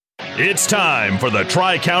It's time for the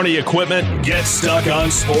Tri-County Equipment Get Stuck on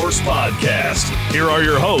Sports podcast. Here are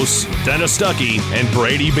your hosts, Dennis Stuckey and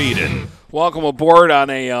Brady Beaton. Welcome aboard on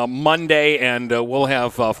a Monday, and we'll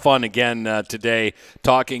have fun again today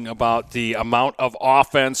talking about the amount of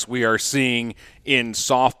offense we are seeing in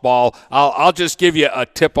softball. I'll just give you a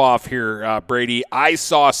tip-off here, Brady. I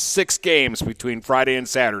saw 6 games between Friday and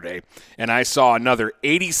Saturday, and I saw another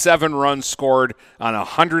 87 runs scored on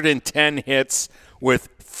 110 hits with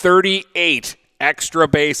 38 extra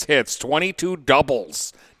base hits, 22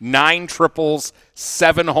 doubles, 9 triples,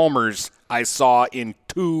 7 homers I saw in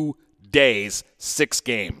 2 days, 6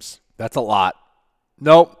 games. That's a lot.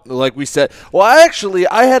 Nope, like we said. Well,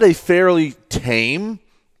 I had a fairly tame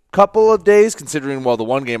couple of days, considering, the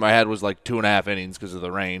one game I had was like 2.5 innings because of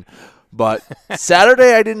the rain. But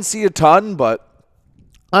Saturday I didn't see a ton, but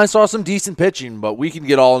I saw some decent pitching, but we can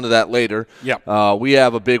get all into that later. Yep. We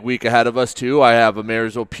have a big week ahead of us, too. I have a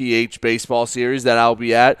Marysville PH baseball series that I'll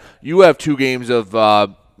be at. You have 2 games of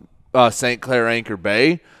St. Clair Anchor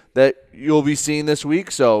Bay that you'll be seeing this week,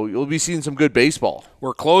 so you'll be seeing some good baseball.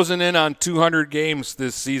 We're closing in on 200 games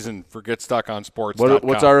this season for GetStuckOnSports.com.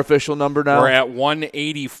 What's our official number now? We're at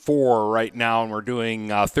 184 right now, and we're doing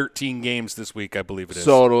 13 games this week, I believe it is.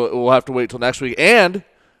 So we'll have to wait till next week. And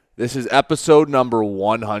this is episode number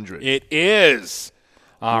 100. It is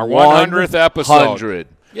our 100th episode. 100.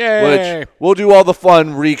 Yay! Which we'll do all the fun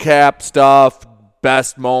recap stuff,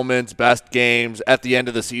 best moments, best games at the end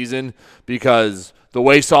of the season, because the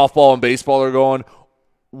way softball and baseball are going,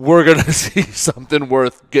 we're going to see something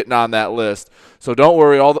worth getting on that list. So don't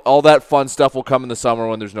worry, all that fun stuff will come in the summer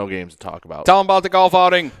when there's no games to talk about. Tell them about the golf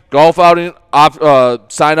outing. Golf outing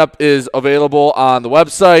sign up is available on the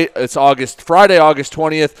website. It's Friday, August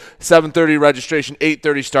 20th, 7:30 registration,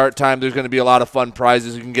 8:30 start time. There's going to be a lot of fun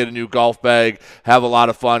prizes. You can get a new golf bag, have a lot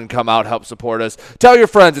of fun, come out, help support us. Tell your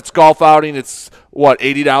friends it's golf outing. It's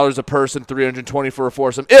 $80 a person, $320 for a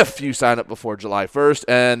foursome if you sign up before July 1st,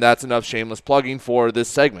 and that's enough shameless plugging for this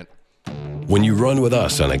segment. When you run with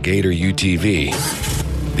us on a Gator UTV,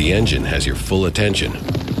 the engine has your full attention.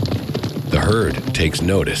 The herd takes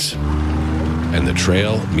notice. And the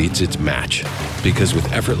trail meets its match. Because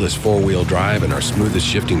with effortless four-wheel drive and our smoothest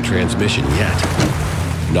shifting transmission yet,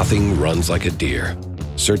 nothing runs like a deer.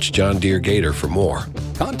 Search John Deere Gator for more.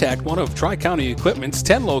 Contact one of Tri-County Equipment's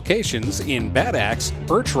 10 locations in Bad Axe,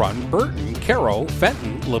 Birch Run, Burton, Caro,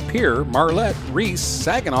 Fenton, Lapeer, Marlette, Reese,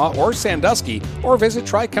 Saginaw, or Sandusky, or visit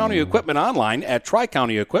Tri-County Equipment online at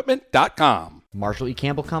tricountyequipment.com. Marshall E.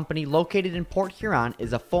 Campbell Company, located in Port Huron,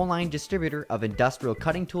 is a full-line distributor of industrial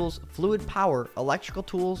cutting tools, fluid power, electrical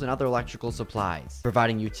tools, and other electrical supplies,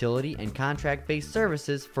 providing utility and contract-based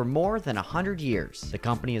services for more than 100 years. The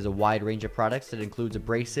company has a wide range of products that includes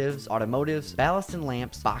abrasives, automotives, ballast and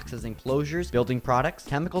lamps, boxes and closures, building products,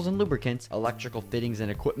 chemicals and lubricants, electrical fittings and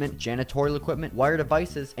equipment, janitorial equipment, wire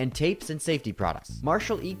devices, and tapes and safety products.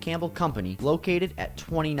 Marshall E. Campbell Company, located at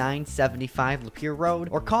 2975 Lapeer Road,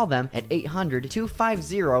 or call them at 800-250-7520.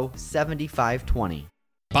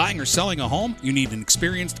 Buying or selling a home? You need an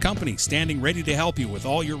experienced company standing ready to help you with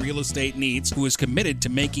all your real estate needs, who is committed to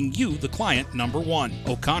making you the client number one.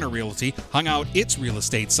 O'Connor Realty hung out its real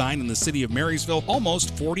estate sign in the city of Marysville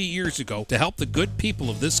almost 40 years ago to help the good people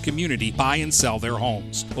of this community buy and sell their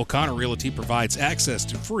homes. O'Connor Realty provides access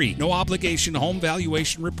to free, no-obligation home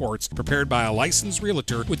valuation reports prepared by a licensed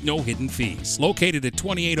realtor with no hidden fees. Located at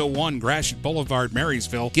 2801 Gratiot Boulevard,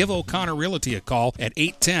 Marysville, give O'Connor Realty a call at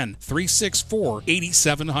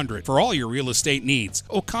 810-364-8700 for all your real estate needs.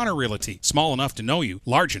 O'Connor Realty, small enough to know you,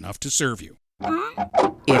 large enough to serve you.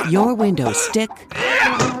 If your windows stick,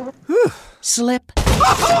 slip,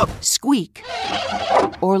 squeak,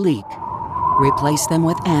 or leak, replace them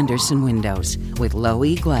with Andersen Windows. With low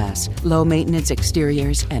E-glass, low-maintenance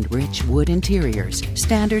exteriors, and rich wood interiors,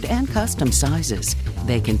 standard and custom sizes,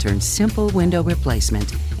 they can turn simple window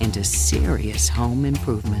replacement into serious home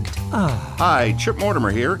improvement. Hi, Chip Mortimer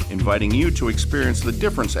here, inviting you to experience the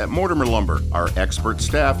difference at Mortimer Lumber. Our expert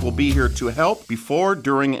staff will be here to help before,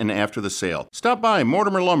 during, and after the sale. Stop by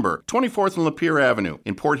Mortimer Lumber, 24th and Lapeer Avenue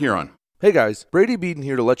in Port Huron. Hey guys, Brady Beaton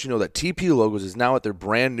here to let you know that TP Logos is now at their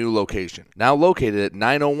brand new location. Now located at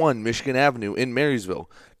 901 Michigan Avenue in Marysville,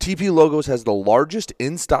 TP Logos has the largest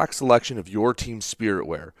in-stock selection of your team's spirit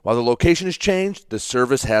wear. While the location has changed, the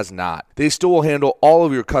service has not. They still will handle all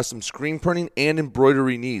of your custom screen printing and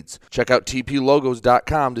embroidery needs. Check out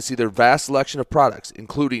tplogos.com to see their vast selection of products,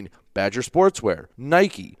 including Badger Sportswear,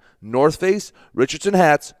 Nike, North Face, Richardson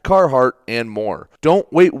hats, Carhartt, and more.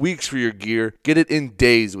 Don't wait weeks for your gear. Get it in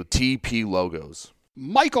days with TP Logos.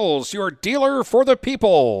 Michaels, your dealer for the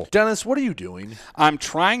people. Dennis, what are you doing? I'm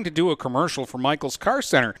trying to do a commercial for Michaels Car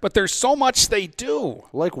Center, but there's so much they do.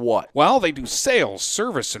 Like what? Well, they do sales,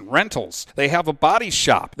 service, and rentals. They have a body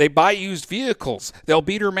shop. They buy used vehicles. They'll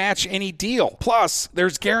beat or match any deal. Plus,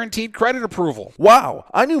 there's guaranteed credit approval. Wow,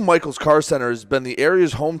 I knew Michaels Car Center has been the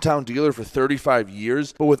area's hometown dealer for 35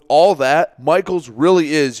 years, but with all that, Michaels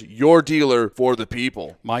really is your dealer for the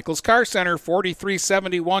people. Michaels Car Center,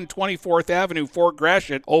 4371 24th Avenue, Fort Gratiot.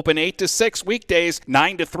 Open 8 to 6 weekdays,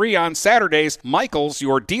 9 to 3 on Saturdays. Michaels,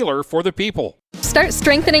 your dealer for the people. Start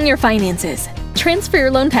strengthening your finances. Transfer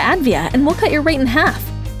your loan to Advia and we'll cut your rate in half.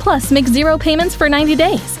 Plus, make 0 payments for 90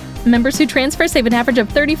 days. Members who transfer save an average of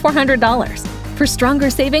 $3,400. For stronger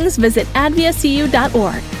savings, visit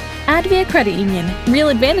adviacu.org. Advia Credit Union. Real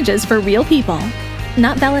advantages for real people.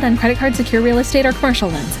 Not valid on credit card, secure real estate, or commercial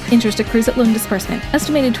loans. Interest accrues at loan disbursement.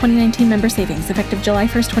 Estimated 2019 member savings effective July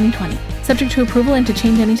 1st, 2020. Subject to approval and to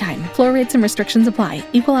change anytime. Floor rates and restrictions apply.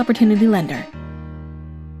 Equal opportunity lender.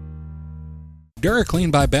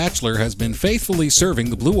 DuraClean by Bachelor has been faithfully serving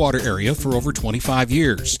the Blue Water area for over 25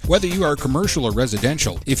 years. Whether you are commercial or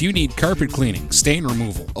residential, if you need carpet cleaning, stain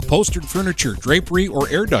removal, upholstered furniture, drapery, or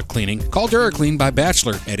air duct cleaning, call DuraClean by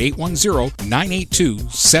Bachelor at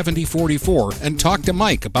 810-982-7044 and talk to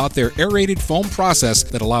Mike about their aerated foam process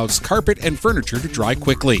that allows carpet and furniture to dry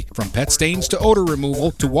quickly. From pet stains to odor removal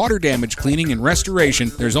to water damage cleaning and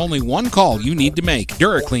restoration, there's only one call you need to make.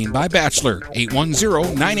 DuraClean by Bachelor,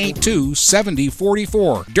 810-982-7044.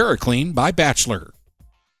 DuraClean by Bachelor.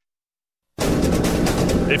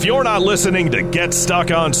 If you're not listening to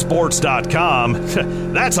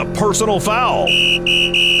GetStuckOnSports.com, that's a personal foul.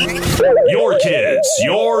 Your kids,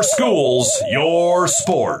 your schools, your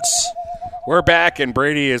sports. We're back, and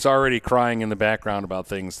Brady is already crying in the background about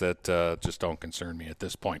things that just don't concern me at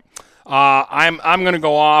this point. I'm going to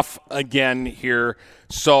go off again here.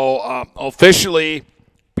 So officially,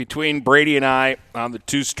 between Brady and I on the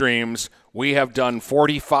two streams, we have done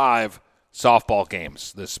 45 softball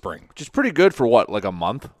games this spring. Which is pretty good for what, like a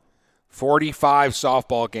month? 45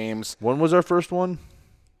 softball games. When was our first one?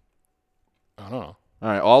 I don't know. All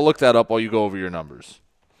right, I'll look that up while you go over your numbers.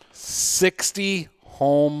 60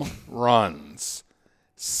 home runs.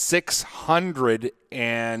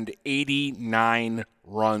 689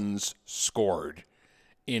 runs scored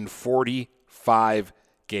in 45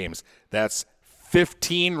 games. That's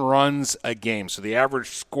 15 runs a game. So the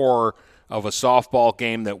average score of a softball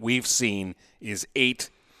game that we've seen is 8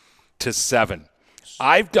 to 7.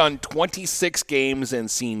 I've done 26 games and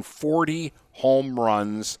seen 40 home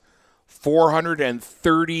runs,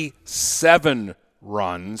 437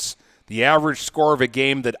 runs. The average score of a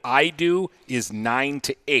game that I do is 9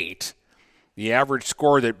 to 8. The average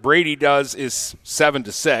score that Brady does is 7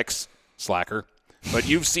 to 6, slacker. But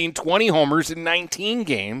you've seen 20 homers in 19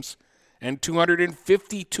 games and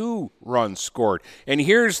 252 runs scored. And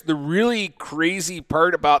here's the really crazy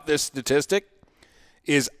part about this statistic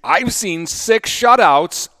is I've seen 6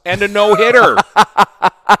 shutouts and a no-hitter.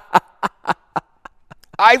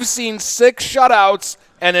 I've seen 6 shutouts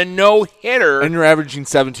and a no-hitter. And you're averaging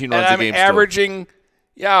 17 runs a game still. I'm averaging,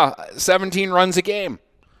 17 runs a game.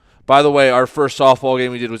 By the way, our first softball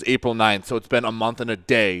game we did was April 9th, so it's been a month and a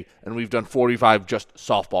day, and we've done 45 just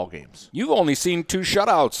softball games. You've only seen 2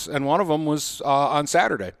 shutouts, and one of them was on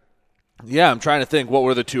Saturday. Yeah, I'm trying to think. What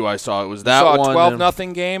were the 2 I saw? It was that one. You saw a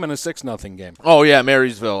 12-0 game and a 6-0 game. Oh, yeah,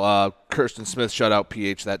 Marysville. Kirsten Smith shut out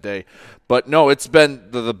PH that day. But, no, it's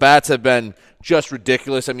been the bats have been just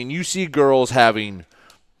ridiculous. I mean, you see girls having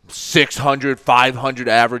 600, 500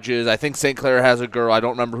 averages. I think St. Clair has a girl, I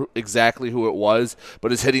don't remember exactly who it was,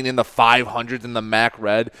 but is hitting in the 500s in the MAC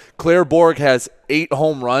Red. Claire Borg has 8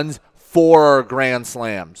 home runs, 4 are grand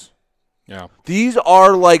slams. Yeah. These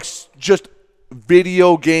are like just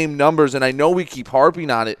video game numbers, and I know we keep harping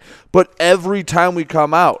on it, but every time we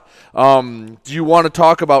come out, do you want to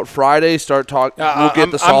talk about Friday? We'll get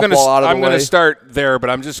the softball out of the way. I'm going to start there, but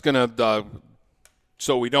I'm just going to,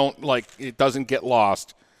 so we don't, it doesn't get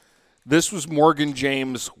lost. This was Morgan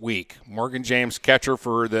James' week. Morgan James, catcher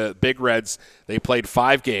for the Big Reds. They played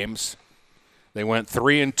 5 games. They went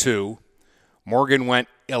 3-2. Morgan went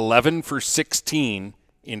 11 for 16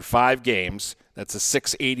 in 5 games. That's a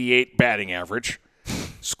 .688 batting average.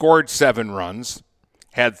 Scored 7 runs.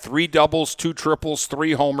 Had 3 doubles, 2 triples,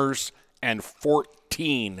 3 homers, and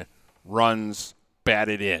 14 runs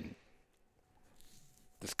batted in.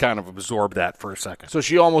 Just kind of absorb that for a second. So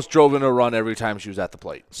she almost drove in a run every time she was at the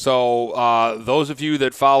plate. So those of you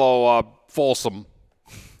that follow Folsom,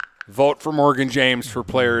 vote for Morgan James for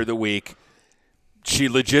Player of the Week. she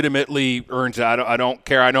legitimately earns it. I don't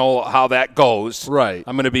care. I know how that goes. Right.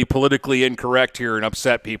 I'm going to be politically incorrect here and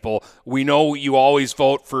upset people. We know you always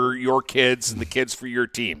vote for your kids and the kids for your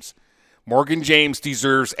teams. Morgan James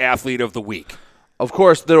deserves Athlete of the Week. Of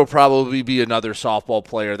course, there will probably be another softball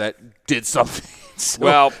player that did something. So,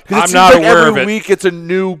 well, I'm not aware of every it. week it's a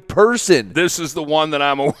new person. This is the one that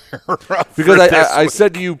I'm aware of. Because I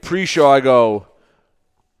said to you pre-show, I go,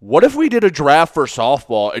 what if we did a draft for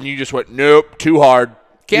softball and you just went, nope, too hard.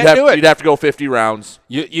 Can't do it. You'd have to go 50 rounds.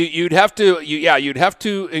 You'd have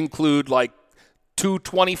to include like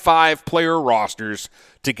 225 player rosters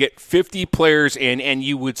to get 50 players in, and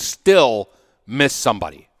you would still miss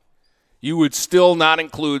somebody. You would still not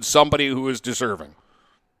include somebody who is deserving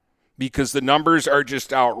because the numbers are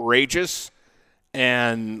just outrageous,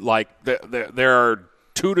 and like there are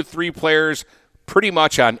 2 to 3 players pretty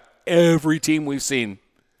much on every team we've seen.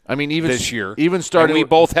 I mean, even this year, starting, we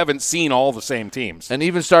both haven't seen all the same teams, and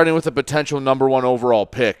even starting with a potential number 1 overall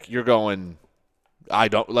pick, you're going. I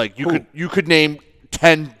don't like you could name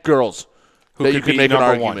 10 girls that you could make an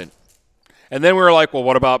argument. And then we were like, well,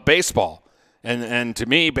 what about baseball? And to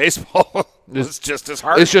me, baseball is just as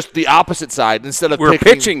hard. It's just the opposite side. Instead of where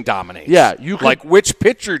pitching dominates. Yeah, you could, like which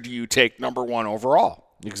pitcher do you take number 1 overall?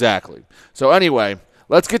 Exactly. So anyway,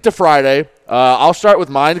 let's get to Friday. I'll start with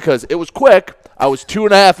mine because it was quick. I was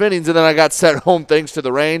 2.5 innings, and then I got sent home thanks to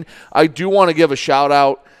the rain. I do want to give a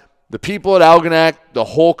shout-out. The people at Algonac, the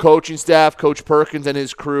whole coaching staff, Coach Perkins and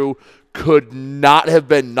his crew, could not have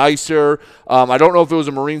been nicer. I don't know if it was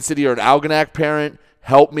a Marine City or an Algonac parent.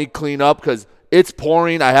 Help me clean up because it's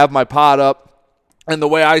pouring. I have my pod up. And the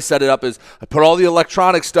way I set it up is I put all the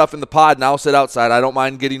electronic stuff in the pod, and I'll sit outside. I don't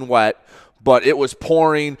mind getting wet. But it was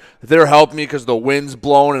pouring. They're helping me because the wind's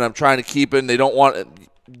blowing, and I'm trying to keep it. And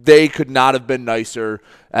they could not have been nicer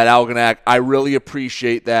at Algonac. I really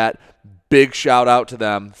appreciate that. Big shout out to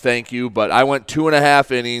them. Thank you. But I went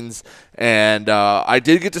 2.5 innings, and I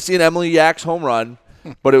did get to see an Emily Yaks home run,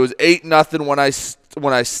 but it was 8-0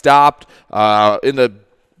 when I stopped. In the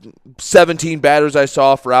 17 batters I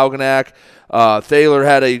saw for Algonac, Thaler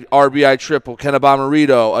had a RBI triple, Kenna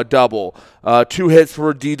Bomarito a double, 2 hits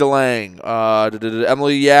for Dee DeLang,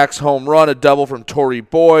 Emily Yaks home run, a double from Tori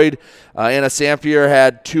Boyd, Anna Sampier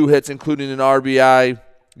had 2 hits including an RBI.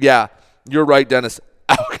 Yeah, you're right, Dennis.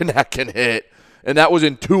 Algonac can hit, and that was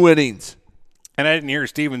in 2 innings. And I didn't hear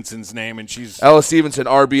Stevenson's name, and she's Ella Stevenson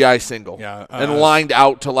RBI single, yeah, and lined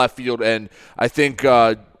out to left field, and I think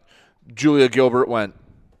Julia Gilbert went,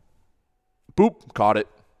 boop, caught it,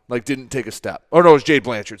 like didn't take a step. Oh no, it was Jade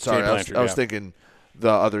Blanchard. Sorry, I was thinking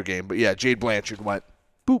the other game, but yeah, Jade Blanchard went,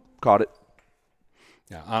 boop, caught it.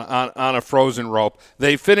 Yeah, on a frozen rope.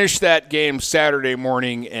 They finished that game Saturday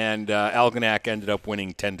morning, and Algonac ended up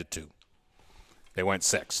winning 10-2. They went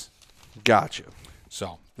 6. Gotcha.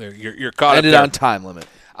 So you're caught Ended up there. on time limit.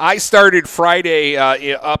 I started Friday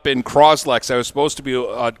up in Croslex. I was supposed to be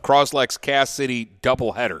a Croslex Cass City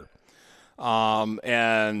doubleheader,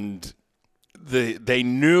 and they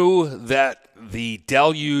knew that the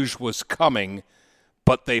deluge was coming,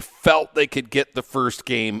 but they felt they could get the first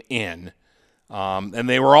game in, and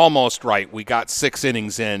they were almost right. We got 6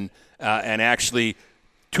 innings in, and actually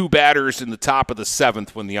 2 batters in the top of the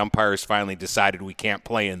 7th when the umpires finally decided we can't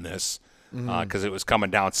play in this because it was coming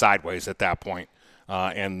down sideways at that point.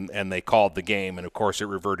 And they called the game, and of course it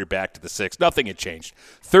reverted back to the 6th. Nothing had changed.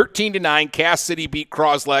 13-9, Cass City beat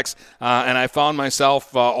Croslex, and I found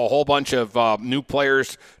myself a whole bunch of new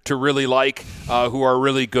players to really like who are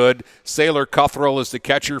really good. Sailor Cuthrell is the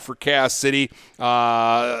catcher for Cass City,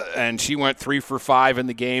 and she went 3 for 5 in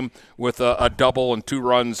the game with a double and 2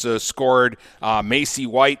 runs scored. Macy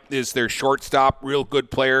White is their shortstop, real good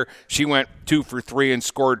player. She went 2 for 3 and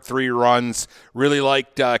scored 3 runs. Really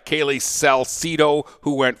liked Kaylee Salcido,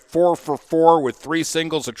 who went 4 for 4 with 3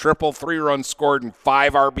 singles, a triple, 3 runs scored, and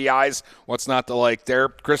 5 RBIs. What's not to like there?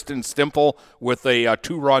 Kristen Stimple with a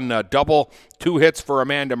 2-run double. 2 hits for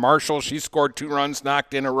Amanda Marshall. She scored 2 runs,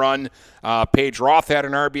 knocked in a run. Paige Roth had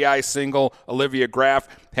an RBI single. Olivia Graff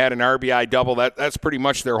had an RBI double. That's pretty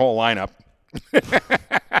much their whole lineup.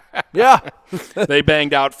 Yeah. They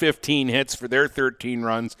banged out 15 hits for their 13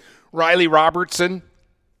 runs. Riley Robertson,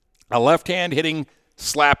 a left-hand hitting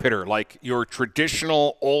slap hitter, like your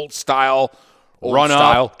traditional old-style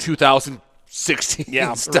run-up.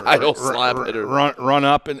 2016 style slap hitter. Run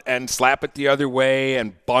up and slap it the other way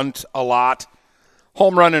and bunt a lot.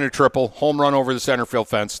 Home run and a triple. Home run over the center field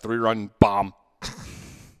fence. 3-run bomb.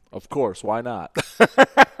 Of course. Why not?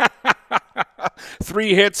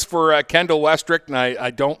 3 hits for Kendall Westrick, and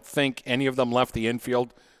I don't think any of them left the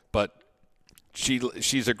infield, but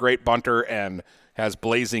she's a great bunter and has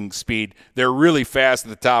blazing speed. They're really fast at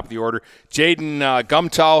the top of the order. Jaden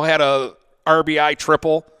Gumtow had a RBI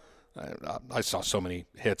triple. I saw so many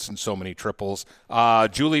hits and so many triples.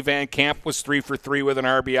 Julie Van Camp was 3 for 3 with an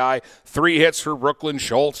RBI. 3 hits for Brooklyn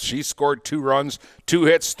Schultz. She scored 2 runs. 2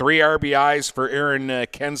 hits, 3 RBIs for Aaron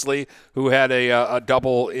Kensley, who had a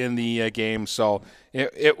double in the game. So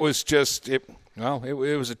it was just it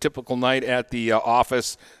was a typical night at the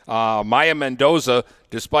office. Maya Mendoza,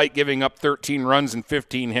 despite giving up 13 runs and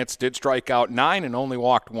 15 hits, did strike out 9 and only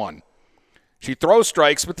walked 1. She throws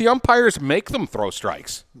strikes, but the umpires make them throw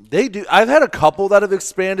strikes. They do. I've had a couple that have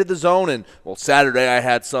expanded the zone, and, Saturday I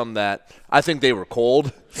had some that I think they were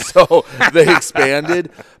cold, so they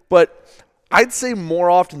expanded. But I'd say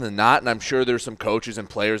more often than not, and I'm sure there's some coaches and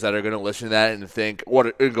players that are going to listen to that and think, what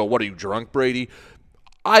are you, drunk, Brady?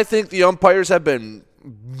 I think the umpires have been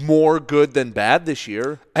more good than bad this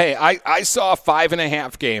year. Hey, I saw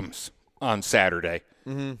 5.5 games on Saturday,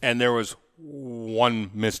 and there was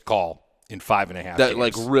 1 missed call in 5.5 games.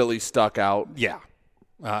 That, really stuck out. Yeah.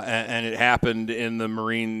 And it happened in the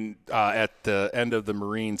Marine at the end of the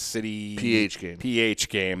Marine City PH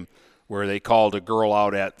game where they called a girl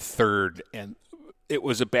out at third, and it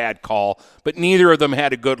was a bad call. But neither of them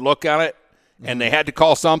had a good look on it, and they had to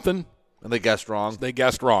call something. And they guessed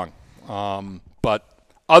wrong. But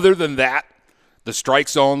other than that, the strike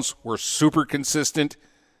zones were super consistent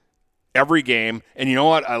every game. And you know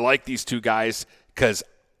what? I like these two guys because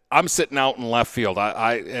I'm sitting out in left field.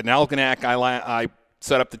 In Algonac, I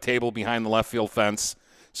set up the table behind the left field fence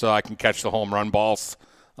so I can catch the home run balls.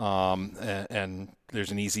 And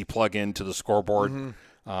there's an easy plug-in to the scoreboard.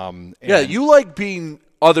 You like being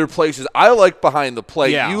other places. I like behind the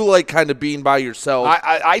plate. Yeah. You like kind of being by yourself.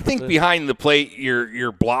 I think behind the plate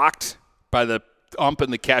you're blocked by the ump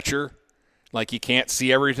and the catcher. Like you can't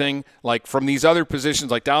see everything. Like from these other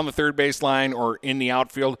positions, like down the third base line or in the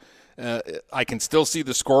outfield, I can still see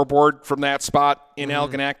the scoreboard from that spot in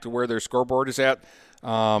Algonac to where their scoreboard is at.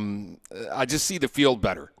 I just see the field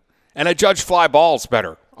better. And I judge fly balls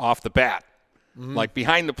better off the bat. Like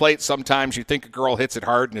behind the plate, sometimes you think a girl hits it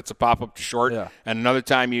hard and it's a pop-up to short. Yeah. And another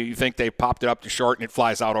time you think they popped it up to short and it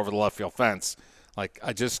flies out over the left field fence. Like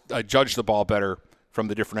I judge the ball better from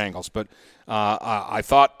the different angles. But I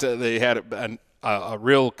thought they had a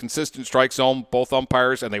real consistent strike zone, both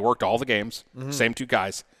umpires, and they worked all the games, same two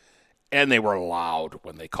guys. And they were loud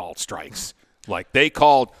when they called strikes. Like they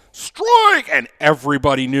called strike, and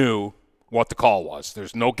everybody knew what the call was.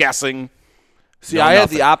 There's no guessing. See, I had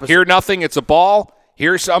the opposite. Hear nothing, it's a ball.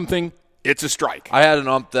 Hear something, it's a strike. I had an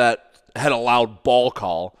ump that had a loud ball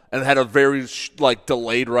call and had a very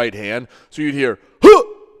delayed right hand. So you'd hear, huh!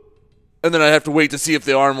 And then I'd have to wait to see if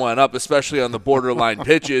the arm went up, especially on the borderline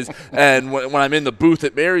pitches. And when I'm in the booth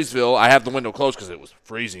at Marysville, I have the window closed because it was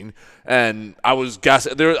freezing. And I was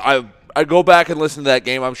guessing. I go back and listen to that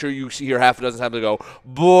game. I'm sure you hear half a dozen times they go,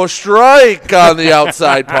 bull strike on the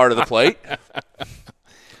outside part of the plate.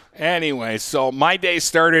 Anyway, so my day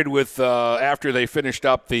started with after they finished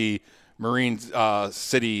up the Marine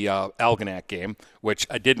City Algonac game, which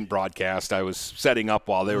I didn't broadcast. I was setting up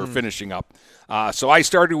while they were finishing up. So I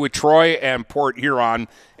started with Troy and Port Huron,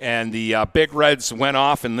 and the Big Reds went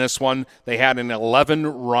off in this one. They had an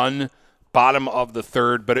 11-run bottom of the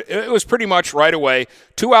third, but it was pretty much right away.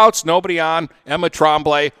 2 outs, nobody on. Emma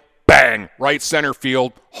Tremblay, bang, right center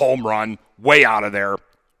field, home run, way out of there,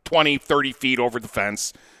 20, 30 feet over the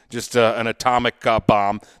fence. Just an atomic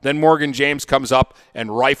bomb. Then Morgan James comes up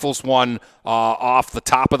and rifles one off the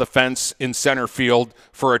top of the fence in center field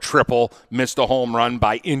for a triple, missed a home run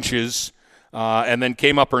by inches, and then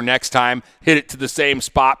came up her next time, hit it to the same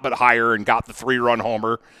spot but higher and got the 3-run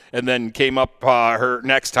homer, and then came up her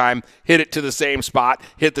next time, hit it to the same spot,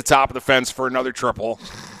 hit the top of the fence for another triple.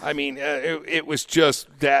 I mean, it was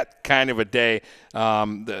just that kind of a day.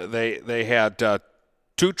 They had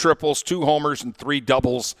 2 triples, 2 homers, and 3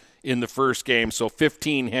 doubles in the first game. So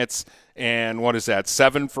 15 hits, and what is that,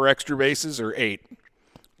 7 for extra bases or 8?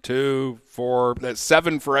 2, 4, that's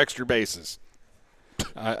 7 for extra bases.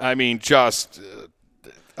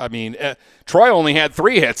 Troy only had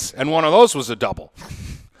 3 hits, and one of those was a double.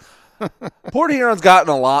 Port Huron's gotten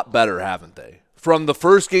a lot better, haven't they? From the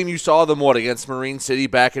first game you saw them, against Marine City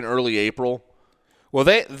back in early April? Well,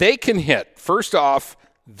 they can hit. First off,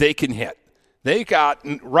 they can hit. They've got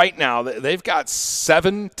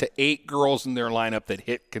 7 to 8 girls in their lineup that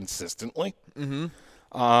hit consistently.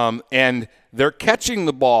 And they're catching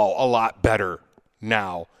the ball a lot better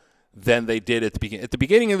now than they did at the beginning. At the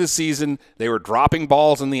beginning of the season, they were dropping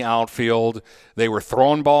balls in the outfield. They were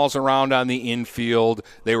throwing balls around on the infield.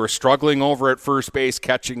 They were struggling over at first base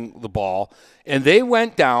catching the ball. And they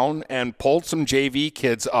went down and pulled some JV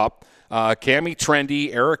kids up, Cammie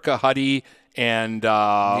Trendy, Erica Huddy, and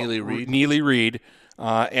Neely Reed.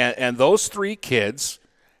 And those three kids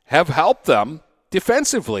have helped them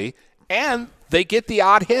defensively, and they get the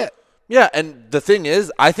odd hit. Yeah, and the thing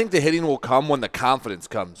is, I think the hitting will come when the confidence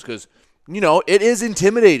comes because, it is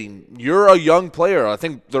intimidating. You're a young player. I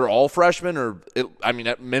think they're all freshmen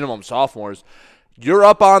at minimum sophomores. You're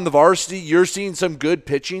up on the varsity. You're seeing some good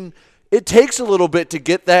pitching. It takes a little bit to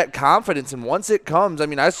get that confidence, and once it comes,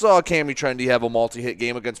 I saw Cammie Trendy have a multi-hit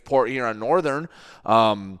game against Port Huron Northern.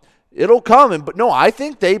 It'll come, but no, I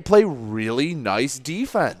think they play really nice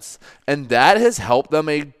defense, and that has helped them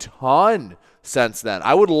a ton since then.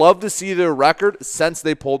 I would love to see their record since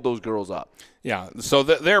they pulled those girls up. Yeah, so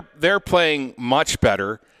they're playing much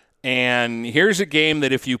better, and here's a game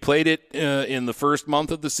that if you played it in the first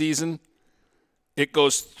month of the season, it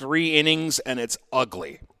goes 3 innings, and it's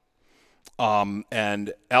ugly.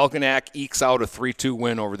 And Algonac ekes out a 3-2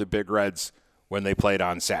 win over the Big Reds when they played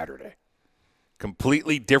on Saturday.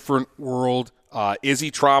 Completely different world. Izzy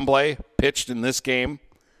Tremblay pitched in this game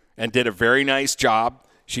and did a very nice job.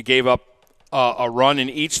 She gave up a run in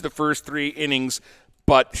each of the first 3 innings,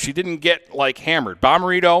 but she didn't get, hammered.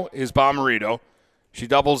 Bomarito is Bomarito. She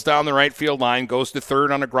doubles down the right field line, goes to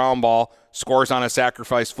third on a ground ball, scores on a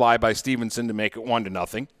sacrifice fly by Stevenson to make it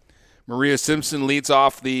 1-0. Maria Simpson leads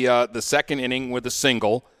off the second inning with a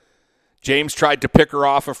single. James tried to pick her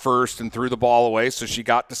off at first and threw the ball away, so she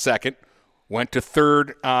got to second. Went to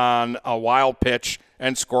third on a wild pitch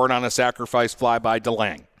and scored on a sacrifice fly by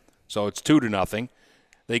DeLange. So it's 2-0.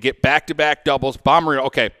 They get back-to-back doubles.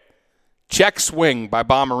 Bomarito, check swing by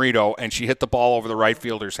Bomarito, and she hit the ball over the right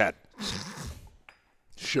fielder's head.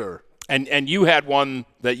 Sure. And you had one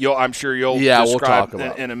that I'm sure you'll describe we'll talk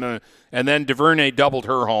about in a minute. And then DuVernay doubled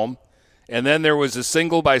her home. And then there was a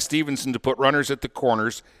single by Stevenson to put runners at the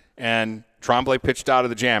corners, and Tremblay pitched out of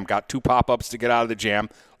the jam, got 2 pop-ups to get out of the jam,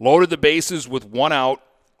 loaded the bases with 1 out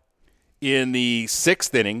in the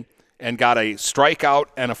 6th inning, and got a strikeout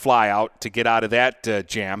and a flyout to get out of that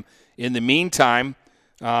jam. In the meantime,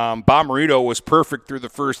 Bomarito was perfect through the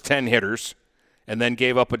first 10 hitters and then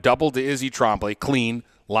gave up a double to Izzy Tremblay, clean,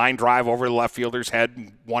 line drive over the left fielder's head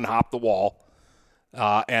and 1 hop the wall.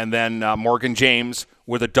 And then Morgan James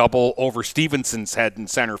with a double over Stevenson's head in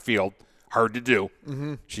center field. Hard to do.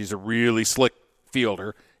 Mm-hmm. She's a really slick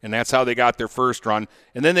fielder, and that's how they got their first run.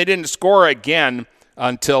 And then they didn't score again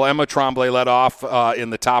until Emma Tremblay led off in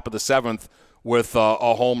the top of the 7th with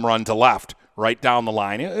a home run to left, right down the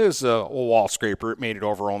line. It was a wall scraper. It made it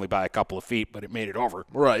over only by a couple of feet, but it made it over.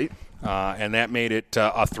 Right. And that made it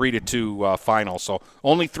a 3-2 final. So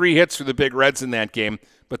only 3 hits for the Big Reds in that game,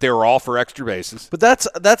 but they were all for extra bases. But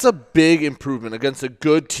that's a big improvement against a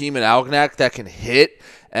good team in Algonac that can hit,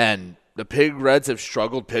 and the Big Reds have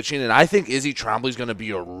struggled pitching, and I think Izzy Tremblay's going to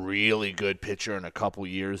be a really good pitcher in a couple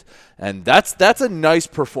years, and that's a nice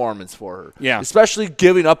performance for her. Yeah. Especially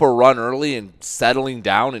giving up a run early and settling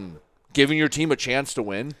down and giving your team a chance to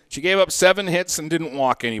win. She gave up 7 hits and didn't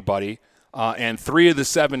walk anybody, and 3 of the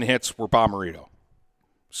 7 hits were Bomarito.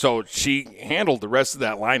 So she handled the rest of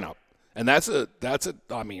that lineup, and that's a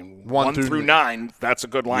 1 through 9, that's a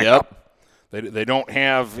good lineup. Yep. They don't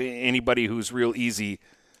have anybody who's real easy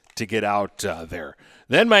to get out there.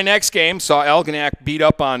 Then my next game saw Algonac beat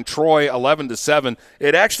up on Troy 11-7.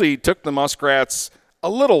 It actually took the Muskrats a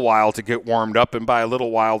little while to get warmed up, and by a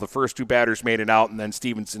little while, the first 2 batters made it out, and then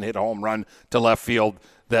Stevenson hit a home run to left field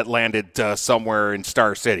that landed somewhere in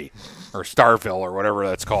Star City or Starville or whatever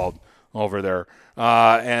that's called over there.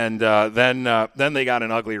 Then they got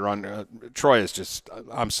an ugly run. Troy is just,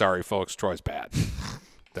 I'm sorry, folks, Troy's bad.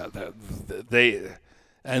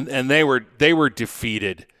 They were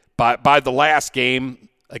defeated by the last game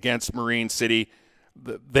against Marine City.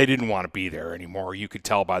 They didn't want to be there anymore. You could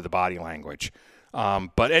tell by the body language.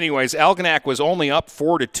 But anyways, Algonac was only up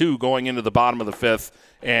 4-2 going into the bottom of the 5th,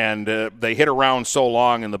 and they hit around so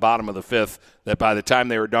long in the bottom of the 5th that by the time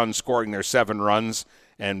they were done scoring their 7 runs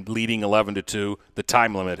and leading 11-2, the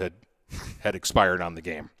time limit had expired on the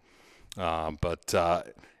game. But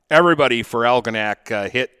everybody for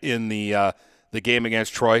Algonac hit in the game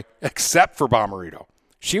against Troy, except for Bomarito.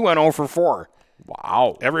 She went 0 for 4.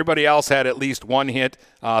 Wow. Everybody else had at least 1 hit.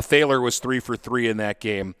 Thaler was 3 for 3 in that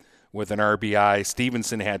game with an RBI.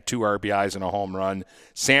 Stevenson had 2 RBIs and a home run.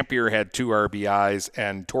 Sampier had 2 RBIs,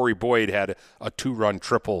 and Tori Boyd had a 2-run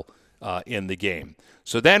triple in the game.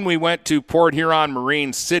 So then we went to Port Huron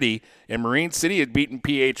Marine City, and Marine City had beaten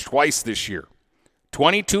PH twice this year.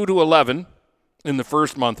 22-11 in the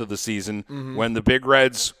first month of the season when the Big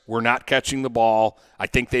Reds were not catching the ball. I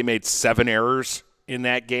think they made 7 errors in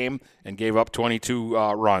that game and gave up 22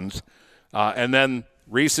 runs. And then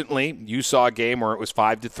recently you saw a game where it was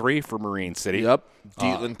 5-3 for Marine City. Yep.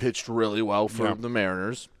 Dietland pitched really well for the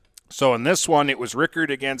Mariners. So in this one, it was Rickard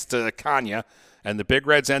against Kanya, and the Big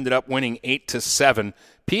Reds ended up winning 8-7.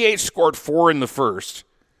 PH scored 4 in the first.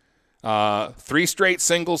 3 straight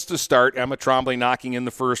singles to start. Emma Trombley knocking in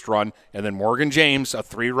the first run, and then Morgan James, a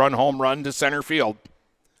 3-run home run to center field.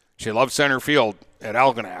 She loved center field at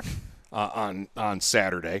Algonac on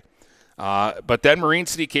Saturday. But then Marine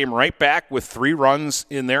City came right back with 3 runs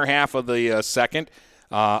in their half of the second.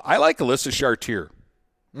 I like Alyssa Chartier,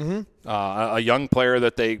 a young player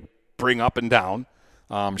that they bring up and down.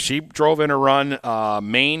 She drove in a run.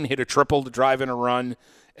 Maine hit a triple to drive in a run,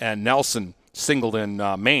 and Nelson singled in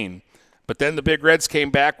Maine. But then the Big Reds came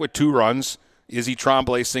back with 2 runs. Izzy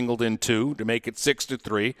Tremblay singled in 2 to make it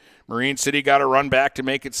 6-3. Marine City got a run back to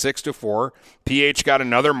make it 6-4. PH got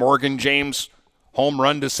another Morgan James home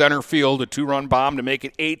run to center field, a 2-run bomb to make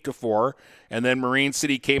it 8-4. And then Marine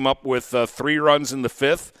City came up with 3 runs in the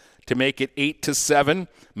 5th to make it 8-7.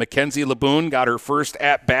 Mackenzie Laboon got her first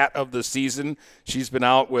at-bat of the season. She's been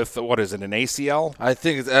out with, an ACL? I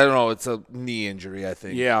think I don't know, it's a knee injury, I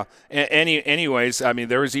think. Yeah. Anyways, I mean,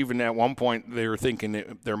 there was even at one point they were thinking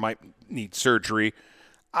that there might need surgery.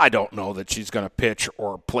 I don't know that she's going to pitch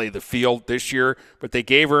or play the field this year, but they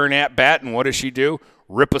gave her an at-bat, and what does she do?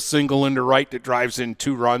 Rip a single into right that drives in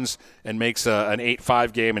 2 runs and makes an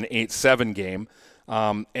 8-5 game, an 8-7 game.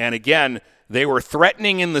 And again, they were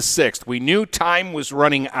threatening in the 6th. We knew time was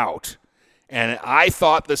running out, and I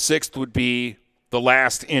thought the 6th would be the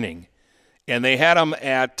last inning. And they had them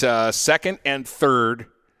at 2nd and 3rd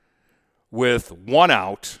with 1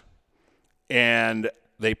 out, and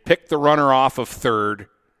they picked the runner off of 3rd,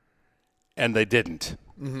 and they didn't.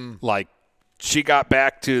 Like, she got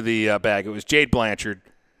back to the bag. It was Jade Blanchard.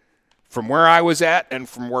 From where I was at and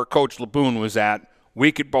from where Coach Laboon was at,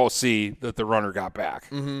 we could both see that the runner got back.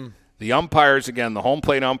 The umpires, again, the home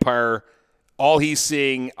plate umpire, all he's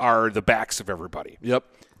seeing are the backs of everybody. Yep.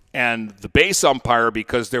 And the base umpire,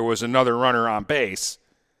 because there was another runner on base,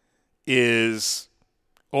 is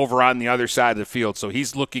over on the other side of the field. So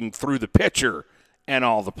he's looking through the pitcher and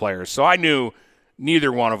all the players. So I knew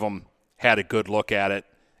neither one of them had a good look at it,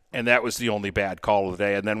 and that was the only bad call of the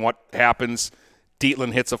day. And then what happens?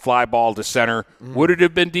 Dietland hits a fly ball to center. Would it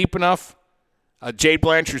have been deep enough? Jade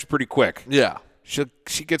Blanchard's pretty quick. Yeah.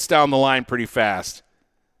 She gets down the line pretty fast.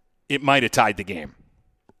 It might have tied the game.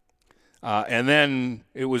 And then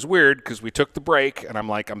it was weird because we took the break, and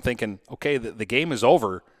I'm thinking, okay, the game is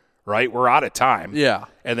over, right? We're out of time. Yeah.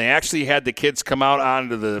 And they actually had the kids come out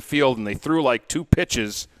onto the field, and they threw like 2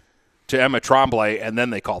 pitches to Emma Tremblay, and then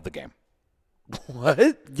they called the game.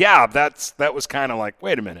 What? Yeah, that was kind of like,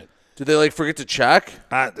 wait a minute. Did they forget to check?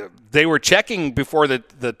 They were checking before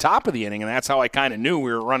the top of the inning, and that's how I kind of knew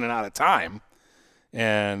we were running out of time.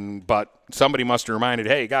 But somebody must have reminded,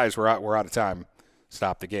 hey guys, we're out of time.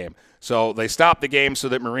 Stop the game. So they stopped the game so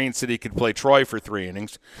that Marine City could play Troy for 3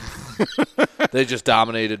 innings. They just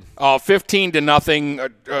dominated.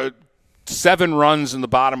 15-0. 7 runs in the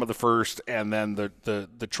bottom of the first, and then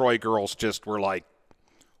the Troy girls just were like,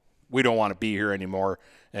 we don't want to be here anymore.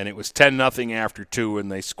 And it was 10-0 after 2, and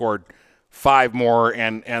they scored 5 more,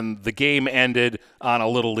 and the game ended on a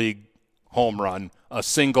Little League home run, a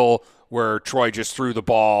single where Troy just threw the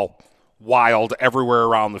ball wild everywhere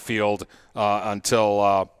around the field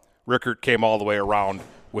until Rickert came all the way around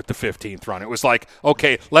with the 15th run. It was like,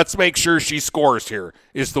 okay, let's make sure she scores here,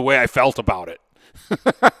 is the way I felt about it.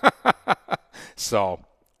 So,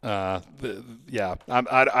 I'm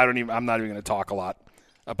not even going to talk a lot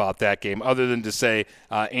about that game other than to say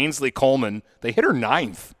Ainsley Coleman, they hit her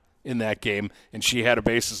 9th in that game, and she had a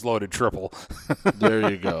bases-loaded triple.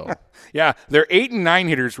 There you go. Yeah, their 8 and 9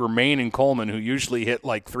 hitters were Maine and Coleman, who usually hit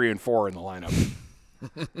like 3 and 4 in the lineup.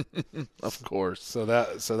 Of course. So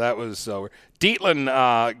that was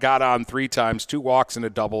Dietland got on 3 times, 2 walks and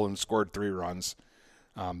a double, and scored 3 runs.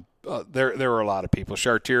 There were a lot of people.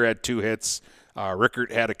 Chartier had 2 hits.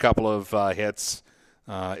 Rickert had a couple of hits.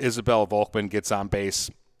 Isabella Volkman gets on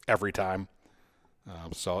base every time.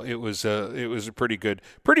 So it was a pretty good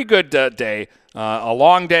day. A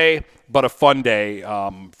long day, but a fun day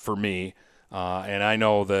for me. And I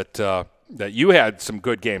know that you had some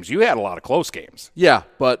good games. You had a lot of close games. Yeah,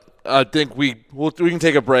 but I think we can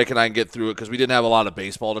take a break and I can get through it because we didn't have a lot of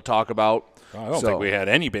baseball to talk about. I don't think we had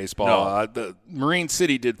any baseball. No. The Marine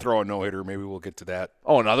City did throw a no-hitter. Maybe we'll get to that.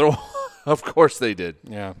 Oh, another one? Of course they did.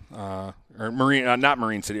 Yeah. Or Marine, not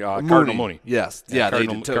Marine City, Cardinal Mooney. Yes. Yeah, they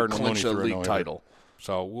Cardinal did to Mooney clinch the threw a league no-hitter. title.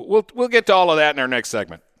 So we'll get to all of that in our next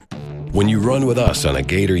segment. When you run with us on a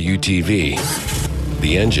Gator UTV,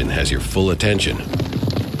 the engine has your full attention.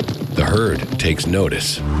 The herd takes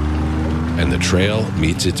notice. And the trail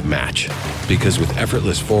meets its match. Because with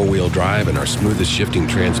effortless four-wheel drive and our smoothest shifting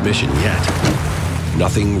transmission yet,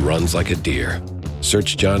 nothing runs like a deer.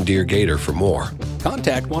 Search John Deere Gator for more.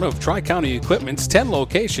 Contact one of Tri-County Equipment's 10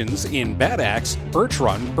 locations in Bad Axe, Birch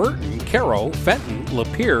Run, Burton, Caro, Fenton,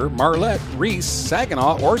 Lapeer, Marlette, Reese,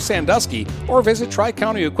 Saginaw, or Sandusky, or visit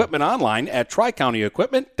Tri-County Equipment online at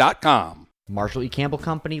tricountyequipment.com. Marshall E. Campbell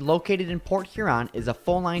Company, located in Port Huron, is a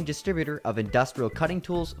full-line distributor of industrial cutting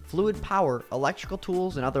tools, fluid power, electrical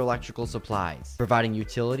tools, and other electrical supplies, providing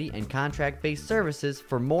utility and contract-based services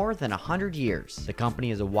for more than 100 years. The company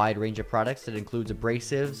has a wide range of products that includes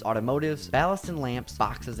abrasives, automotives, ballast and lamps,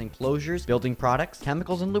 boxes and closures, building products,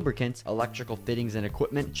 chemicals and lubricants, electrical fittings and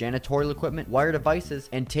equipment, janitorial equipment, wire devices,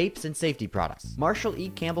 and tapes and safety products. Marshall E.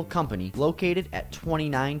 Campbell Company, located at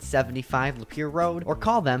 2975 Lapeer Road, or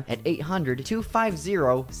call them at 800-250-7520.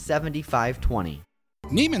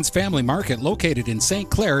 Neiman's Family Market, located in St.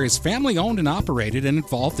 Clair, is family-owned and operated and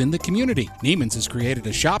involved in the community. Neiman's has created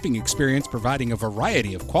a shopping experience providing a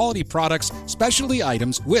variety of quality products, specialty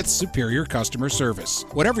items with superior customer service.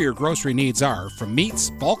 Whatever your grocery needs are, from meats,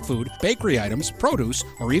 bulk food, bakery items, produce,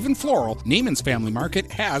 or even floral, Neiman's Family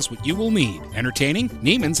Market has what you will need. Entertaining?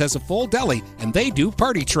 Neiman's has a full deli, and they do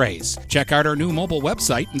party trays. Check out our new mobile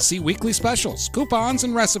website and see weekly specials, coupons,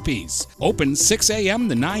 and recipes. Open 6 a.m.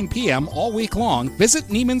 to 9 p.m. all week long. Visit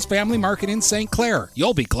Neiman's Family Market in St. Clair.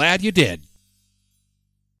 You'll be glad you did.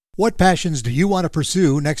 What passions do you want to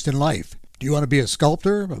pursue next in life? Do you want to be a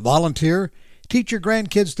sculptor, a volunteer, teach your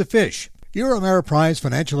grandkids to fish? Your Ameriprise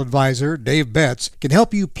financial advisor, Dave Betts, can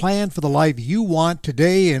help you plan for the life you want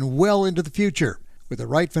today and well into the future. With the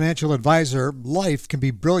right financial advisor, life can be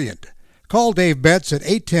brilliant. Call Dave Betts at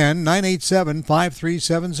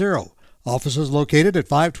 810-987-5370. Office is located at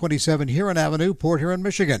 527 Huron Avenue, Port Huron,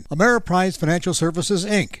 Michigan. Ameriprise Financial Services,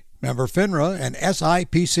 Inc., member FINRA and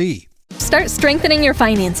SIPC. Start strengthening your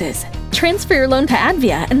finances. Transfer your loan to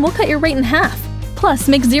Advia and we'll cut your rate in half. Plus,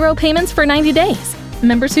 make 0 payments for 90 days.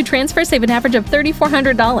 Members who transfer save an average of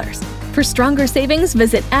 $3,400. For stronger savings,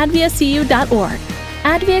 visit adviacu.org.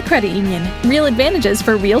 Advia Credit Union. Real advantages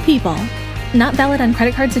for real people. Not valid on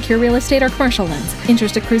credit card, secure real estate, or commercial loans.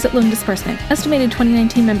 Interest accrues at loan disbursement. Estimated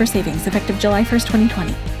 2019 member savings effective July 1st,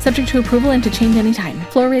 2020. Subject to approval and to change anytime.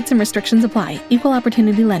 Floor rates and restrictions apply. Equal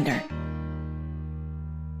opportunity lender.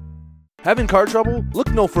 Having car trouble?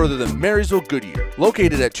 Look no further than Marysville Goodyear.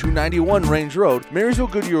 Located at 291 Range Road, Marysville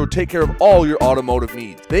Goodyear will take care of all your automotive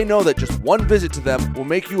needs. They know that just one visit to them will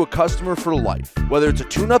make you a customer for life. Whether it's a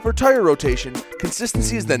tune-up or tire rotation,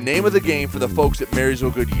 consistency is the name of the game for the folks at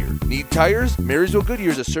Marysville Goodyear. Need tires? Marysville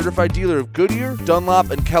Goodyear is a certified dealer of Goodyear,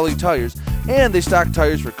 Dunlop, and Kelly tires, and they stock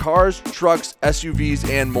tires for cars, trucks, SUVs,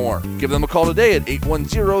 and more. Give them a call today at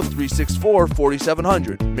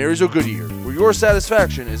 810-364-4700. Marysville Goodyear, where your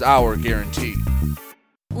satisfaction is our guarantee.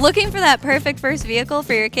 Looking for that perfect first vehicle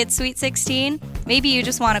for your kid's Sweet 16? Maybe you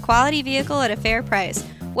just want a quality vehicle at a fair price.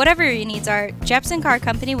 Whatever your needs are, Jepson Car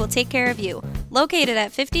Company will take care of you. Located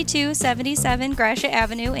at 5277 Gratiot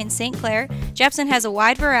Avenue in St. Clair, Jepson has a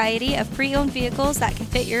wide variety of pre-owned vehicles that can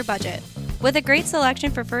fit your budget. With a great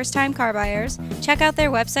selection for first-time car buyers, check out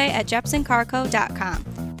their website at jepsoncarco.com.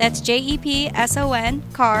 That's JEPSON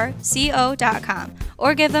carco.com.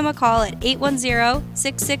 Or give them a call at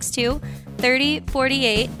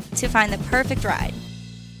 810-662-3048 to find the perfect ride.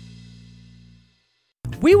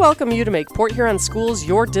 We welcome you to make Port Huron Schools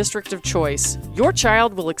your district of choice. Your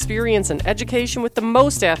child will experience an education with the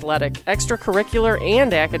most athletic, extracurricular,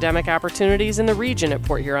 and academic opportunities in the region at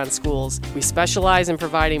Port Huron Schools. We specialize in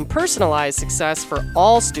providing personalized success for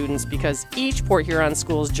all students because each Port Huron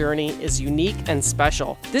Schools journey is unique and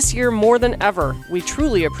special. This year, more than ever, we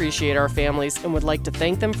truly appreciate our families and would like to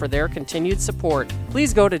thank them for their continued support.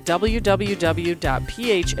 Please go to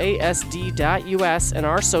www.phasd.us and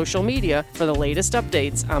our social media for the latest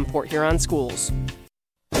updates on Port Huron Schools.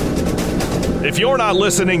 If you're not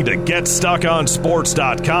listening to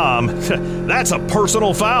GetStuckOnSports.com, that's a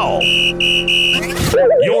personal foul.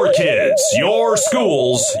 Your kids, your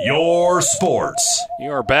schools, your sports.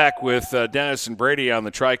 You are back with Dennis and Brady on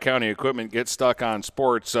the Tri-County Equipment Get Stuck on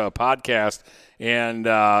Sports podcast. And,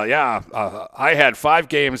 I had 5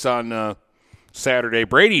 games on Saturday.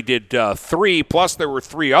 Brady did 3, plus there were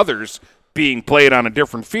 3 others being played on a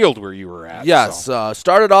different field where you were at. Yes.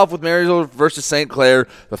 Started off with Marysville versus St. Clair.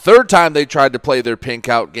 The third time they tried to play their pink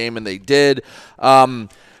out game, and they did.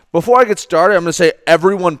 Before I get started, I'm going to say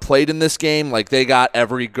everyone played in this game. Like, they got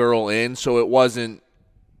every girl in, so it wasn't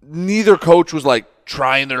 – neither coach was, like,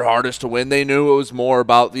 trying their hardest to win. They knew it was more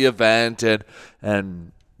about the event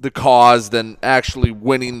and the cause than actually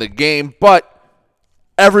winning the game. But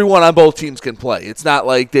everyone on both teams can play. It's not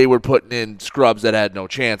like they were putting in scrubs that had no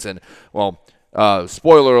chance. And, well,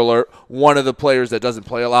 spoiler alert, one of the players that doesn't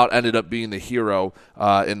play a lot ended up being the hero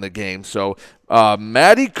in the game. So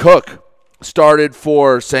Maddie Cook started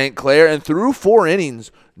for St. Clair, and through 4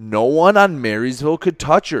 innings, no one on Marysville could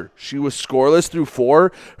touch her. She was scoreless through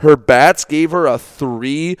 4. Her bats gave her a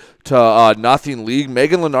 3-0 lead.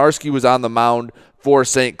 Megan Lenarski was on the mound for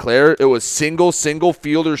St. Clair. It was single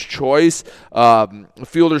fielder's choice.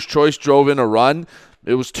 Fielder's choice drove in a run.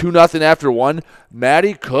 It was 2-0 after 1.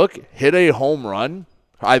 Maddie Cook hit a home run.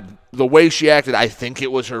 The way she acted, I think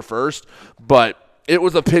it was her first, but it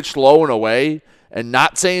was a pitch low and away. And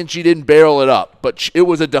not saying she didn't barrel it up, but it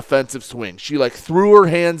was a defensive swing. She, like, threw her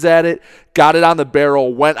hands at it, got it on the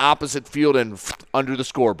barrel, went opposite field, and under the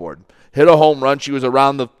scoreboard. Hit a home run. She was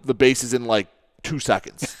around the bases in, like, 2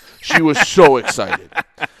 seconds. She was so excited.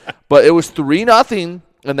 But it was 3-0,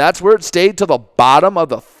 and that's where it stayed till the bottom of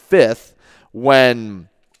the 5th when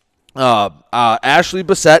Ashley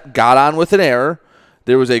Bissett got on with an error.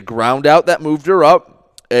 There was a ground out that moved her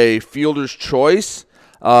up, a fielder's choice,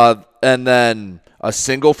 and then a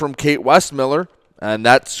single from Kate Westmiller, and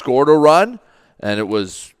that scored a run, and it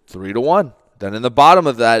was 3-1. Then in the bottom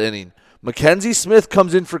of that inning, Mackenzie Smith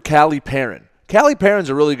comes in for Callie Perrin. Callie Perrin's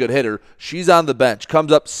a really good hitter. She's on the bench,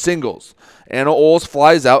 comes up singles. Anna Oles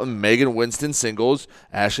flies out, and Megan Winston singles.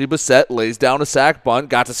 Ashley Bissett lays down a sack bunt,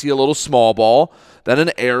 got to see a little small ball. Then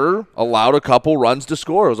an error allowed a couple runs to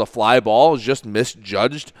score. It was a fly ball. It was just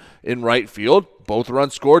misjudged in right field. Both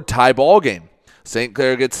runs scored, tie ball game. St.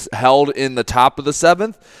 Clair gets held in the top of the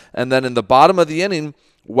 7th, and then in the bottom of the inning,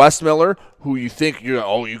 Westmiller, who you think,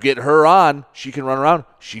 you get her on, she can run around.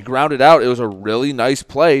 She grounded out. It was a really nice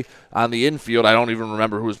play on the infield. I don't even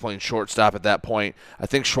remember who was playing shortstop at that point. I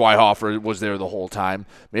think Schweihofer was there the whole time.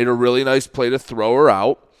 Made a really nice play to throw her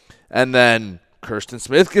out, and then Kirsten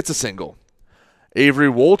Smith gets a single. Avery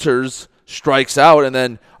Wolters strikes out, and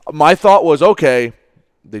then my thought was, okay,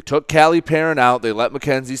 they took Callie Perrin out. They let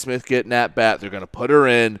Mackenzie Smith get an at-bat. They're going to put her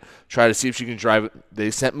in, try to see if she can drive it.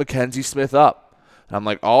 They sent Mackenzie Smith up. And I'm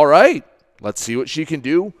like, all right, let's see what she can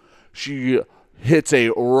do. She hits a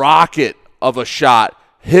rocket of a shot,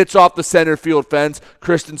 hits off the center field fence.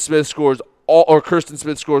 Kirsten Smith scores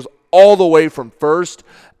all the way from first,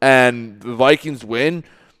 and the Vikings win.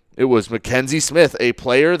 It was Mackenzie Smith, a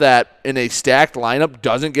player that in a stacked lineup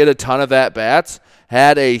doesn't get a ton of at-bats,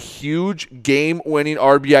 had a huge game-winning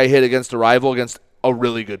RBI hit against a rival against a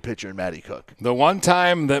really good pitcher in Maddie Cook. The one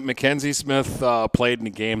time that Mackenzie Smith played in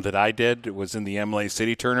a game that I did, it was in the MLA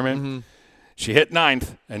City tournament. Mm-hmm. She hit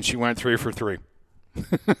 9th, and she went 3 for 3.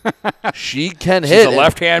 She can hit. She's a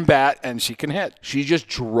left-hand bat, and she can hit. She just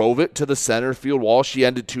drove it to the center field wall. She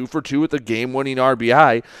ended 2 for 2 with a game-winning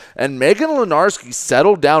RBI. And Megan Lenarski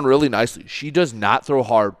settled down really nicely. She does not throw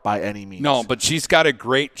hard by any means. No, but she's got a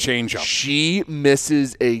great changeup. She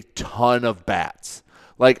misses a ton of bats.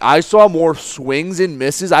 Like, I saw more swings and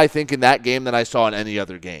misses, I think, in that game than I saw in any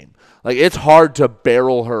other game. Like, it's hard to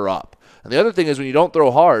barrel her up. And the other thing is when you don't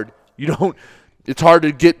throw hard, it's hard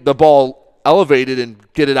to get the ball elevated and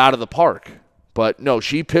get it out of the park. But no,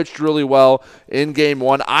 she pitched really well in game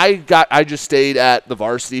 1. I just stayed at the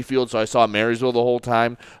varsity field, so I saw Marysville the whole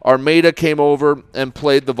time. Armada came over and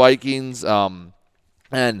played the Vikings,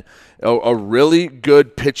 and a really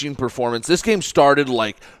good pitching performance. This game started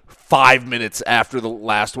like 5 minutes after the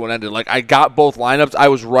last one ended. Like, I got both lineups. I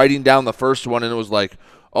was writing down the first one, and it was like,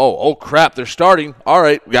 oh crap, they're starting. All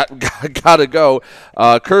right, gotta go.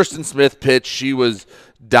 Kirsten Smith pitched. She was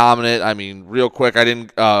dominant. I mean, real quick, I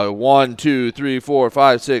didn't 1, 2, 3, 4,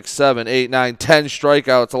 5, 6, 7, 8, 9, 10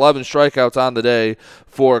 strikeouts, 11 strikeouts on the day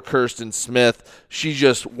for Kirsten Smith. She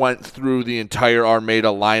just went through the entire Armada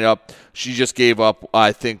lineup. She just gave up,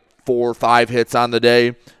 I think, 4 or 5 hits on the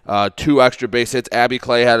day, 2 extra base hits. Abby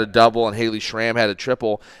Clay had a double and Haley Schramm had a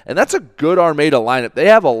triple, and that's a good Armada lineup. They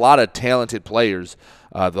have a lot of talented players.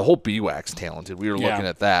 The whole BWAC's talented. We were looking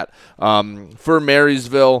at that. For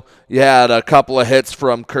Marysville, you had a couple of hits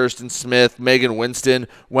from Kirsten Smith. Megan Winston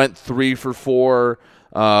went 3 for 4.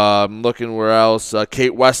 Looking where else.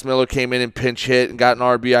 Kate Westmiller came in and pinch hit and got an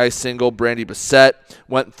RBI single. Brandy Bissett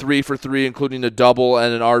went 3 for 3, including a double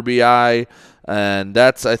and an RBI. And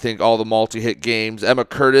that's, I think, all the multi-hit games. Emma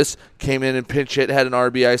Curtis came in and pinch hit, had an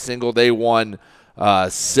RBI single. They won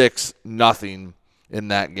 6-0 in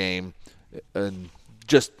that game, and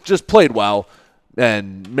just played well.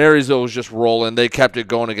 And Marysville was just rolling. They kept it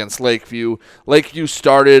going against Lakeview. Lakeview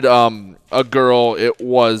started a girl. It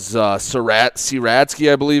was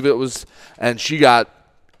Siratsky, I believe it was, and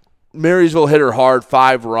Marysville hit her hard,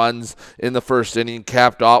 5 runs in the first inning,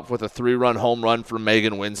 capped off with a 3-run home run from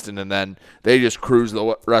Megan Winston, and then they just cruised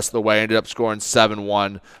the rest of the way, ended up scoring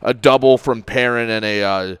 7-1. A double from Perrin and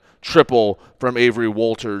a triple from Avery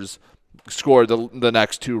Walters scored the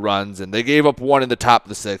next 2 runs, and they gave up 1 in the top of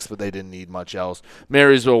the 6th, but they didn't need much else.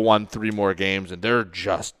 Marysville won 3 more games, and they're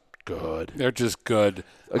just good. They're just good.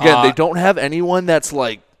 Again, they don't have anyone that's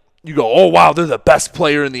like, you go, oh, wow, they're the best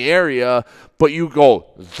player in the area, but you go,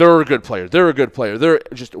 they're a good player. They're a good player. They're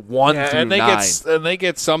just 1 through 9. And they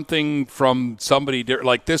get something from somebody.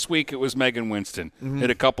 Like this week, it was Megan Winston.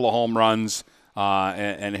 Hit a couple of home runs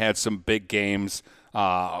and had some big games.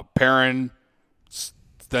 Perrin,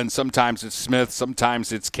 then sometimes it's Smith,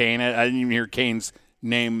 sometimes it's Kane. I didn't even hear Kane's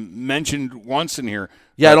name mentioned once in here.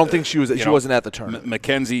 Yeah, I don't think she wasn't at the tournament.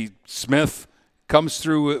 Mackenzie Smith comes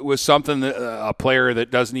through with something, a player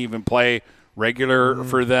that doesn't even play regular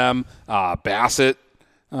for them. Bassett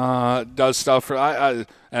does stuff for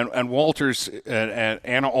and Walters and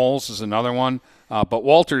Anna Oles is another one. But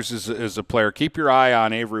Walters is a player. Keep your eye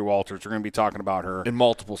on Avery Walters. We're going to be talking about her in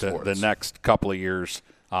multiple sports the next couple of years.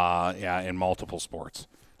 In multiple sports.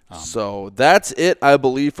 So that's it, I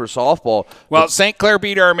believe, for softball. Well, St. Clair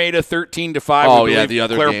beat Armada 13-5. Oh, yeah, the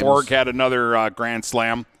other Claire games. Borg had another grand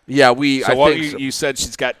slam. Yeah, you said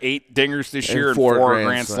she's got 8 dingers this year and 4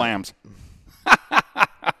 grand slams.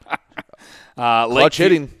 Clutch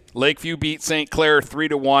hitting. Lakeview beat St. Clair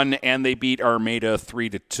 3-1, and they beat Armada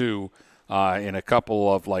 3-2 in a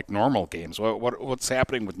couple of normal games. What's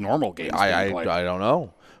happening with normal games? I don't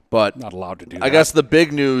know, but not allowed to do that. I guess the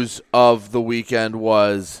big news of the weekend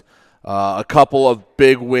was a couple of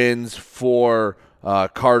big wins for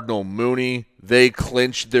Cardinal Mooney. They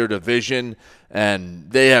clinched their division,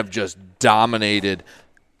 and they have just dominated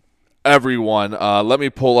everyone. Let me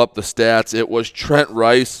pull up the stats. It was Trent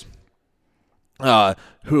Rice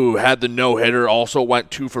who had the no-hitter, also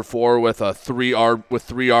went 2 for 4 with 3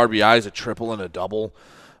 RBIs, a triple and a double.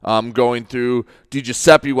 Going through,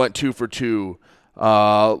 DiGiuseppe went 2 for 2.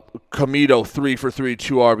 Camito 3 for 3,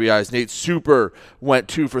 2 RBIs. Nate Super went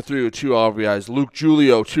 2 for 3 with 2 RBIs. Luke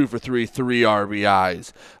Julio 2 for 3, 3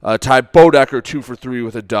 RBIs. Ty Bodecker 2 for 3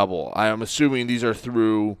 with a double. I am assuming these are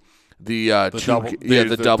through the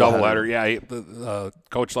doubleheader. Yeah, the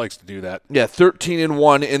coach likes to do that. Yeah,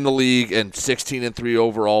 13-1 in the league and 16-3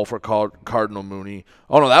 overall for Cardinal Mooney.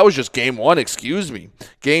 Oh no, that was just game 1. Excuse me.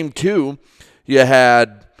 Game 2, you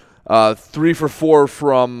had 3 for 4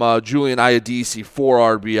 from Julian Iadisi,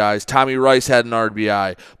 4 RBIs. Tommy Rice had an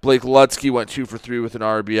RBI. Blake Lutsky went 2 for 3 with an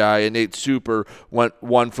RBI, and Nate Super went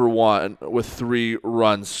 1 for 1 with 3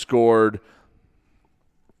 runs scored.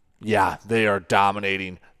 Yeah, they are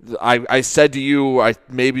dominating. I said to you,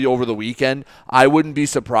 maybe over the weekend, I wouldn't be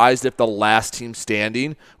surprised if the last team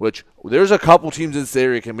standing, which there's a couple teams in this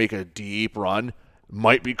area can make a deep run,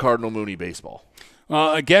 might be Cardinal Mooney baseball.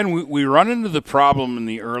 Again, we run into the problem in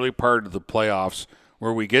the early part of the playoffs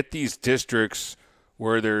where we get these districts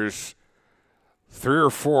where there's 3 or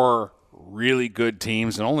 4 really good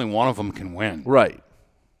teams and only one of them can win. Right.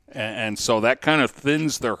 And so that kind of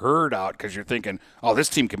thins the herd out because you're thinking, oh, this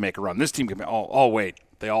team can make a run. This team can make – oh, wait.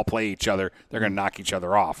 They all play each other. They're going to knock each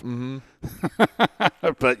other off. Mm-hmm.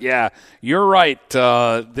 But, yeah, you're right.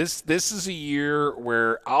 This is a year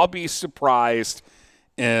where I'll be surprised,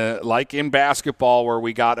 like in basketball where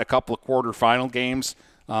we got a couple of quarterfinal games.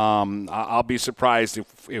 I'll be surprised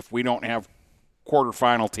if we don't have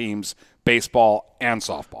quarterfinal teams, baseball and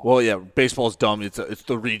softball. Well, yeah, baseball's dumb. It's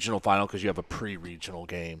the regional final because you have a pre-regional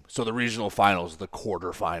game. So the regional final is the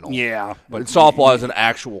quarterfinal. Yeah. But softball is an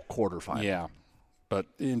actual quarterfinal. Yeah. But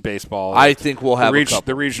in baseball, I think we'll have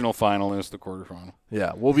the regional final is the quarterfinal.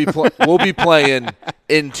 Yeah, we'll be playing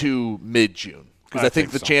into mid-June because I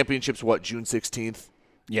think the championship's June 16th.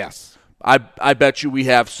 Yes, I bet you we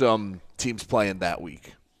have some teams playing that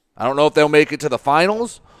week. I don't know if they'll make it to the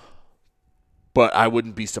finals, but I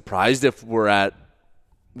wouldn't be surprised if we're at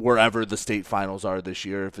wherever the state finals are this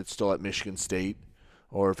year. If it's still at Michigan State.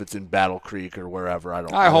 Or if it's in Battle Creek or wherever,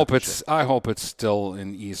 I hope it's still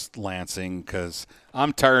in East Lansing because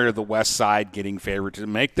I'm tired of the West Side getting favored to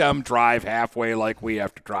make them drive halfway like we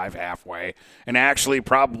have to drive halfway. And actually,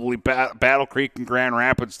 probably Battle Creek and Grand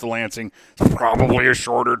Rapids to Lansing is probably a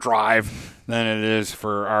shorter drive than it is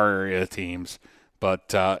for our area teams.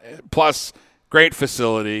 But plus, great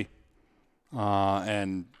facility,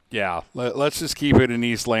 and yeah, let's just keep it in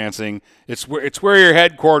East Lansing. It's where your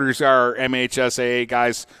headquarters are, MHSAA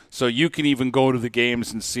guys, so you can even go to the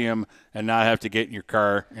games and see them and not have to get in your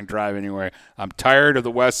car and drive anywhere. I'm tired of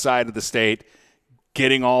the west side of the state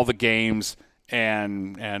getting all the games,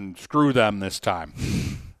 and screw them this time.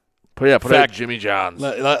 Put it at Jimmy John's.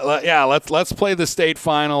 Let's play the state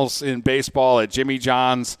finals in baseball at Jimmy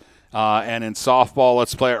John's, and in softball,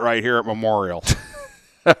 let's play it right here at Memorial.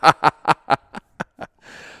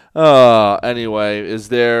 Anyway, is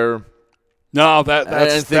there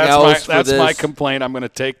that's my complaint. I'm going to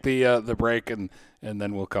take the break and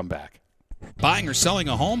then we'll come back. Buying or selling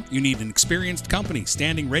a home? You need an experienced company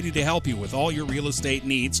standing ready to help you with all your real estate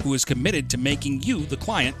needs, who is committed to making you the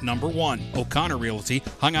client number one. O'Connor Realty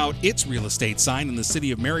hung out its real estate sign in the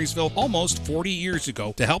city of Marysville almost 40 years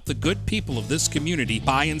ago to help the good people of this community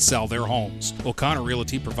buy and sell their homes. O'Connor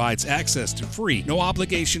Realty provides access to free,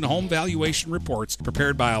 no-obligation home valuation reports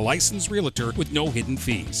prepared by a licensed realtor with no hidden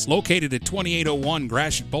fees. Located at 2801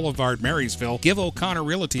 Gratiot Boulevard, Marysville, give O'Connor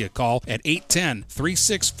Realty a call at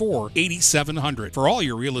 810-364-8700 for all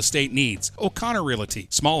your real estate needs. O'Connor Realty,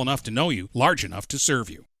 small enough to know you, large enough to serve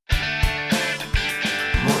you.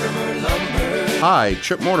 Hi,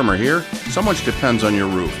 Chip Mortimer here. So much depends on your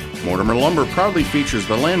roof. Mortimer Lumber proudly features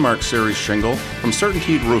the Landmark Series shingle from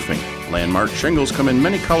Certainteed Roofing. Landmark shingles come in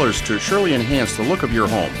many colors to surely enhance the look of your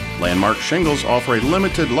home. Landmark shingles offer a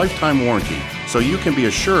limited lifetime warranty, so you can be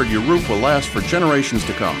assured your roof will last for generations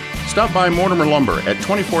to come. Stop by Mortimer Lumber at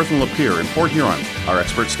 24th and Lapeer in Port Huron. Our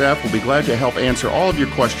expert staff will be glad to help answer all of your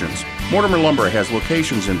questions. Mortimer Lumber has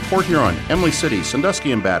locations in Port Huron, Emily City,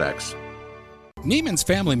 Sandusky, and Bad Axe. Neiman's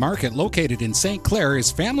Family Market, located in St. Clair,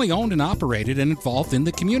 is family-owned and operated and involved in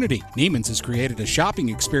the community. Neiman's has created a shopping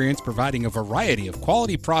experience providing a variety of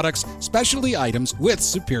quality products, specialty items with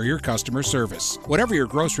superior customer service. Whatever your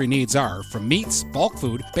grocery needs are, from meats, bulk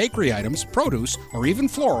food, bakery items, produce, or even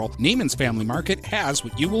floral, Neiman's Family Market has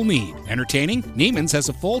what you will need. Entertaining? Neiman's has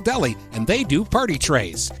a full deli, and they do party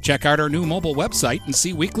trays. Check out our new mobile website and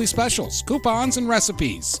see weekly specials, coupons, and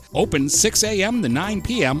recipes. Open 6 a.m. to 9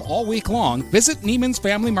 p.m. all week long. Visit Neiman's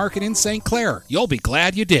Family Market in St. Clair. You'll be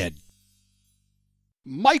glad you did.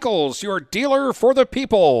 Michael's, your dealer for the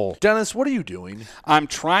people. Dennis, what are you doing? I'm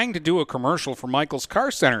trying to do a commercial for Michael's Car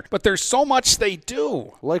Center, but there's so much they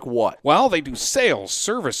do. Like what? Well, they do sales,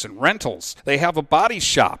 service, and rentals. They have a body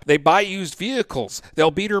shop. They buy used vehicles. They'll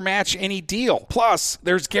beat or match any deal. Plus,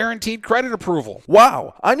 there's guaranteed credit approval.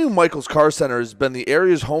 Wow, I knew Michael's Car Center has been the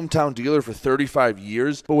area's hometown dealer for 35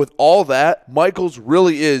 years, but with all that, Michael's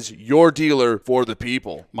really is your dealer for the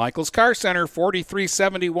people. Michael's Car Center,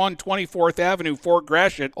 4371 24th Avenue, Fort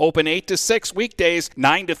Gratiot, open 8 to 6 weekdays,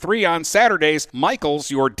 9 to 3 on Saturdays. Michael's,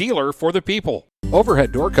 your dealer for the people.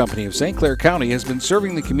 Overhead Door Company of St. Clair County has been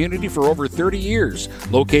serving the community for over 30 years.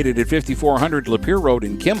 Located at 5400 Lapeer Road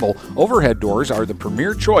in Kimball, Overhead Doors are the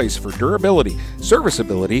premier choice for durability,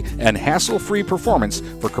 serviceability, and hassle-free performance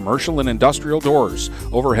for commercial and industrial doors.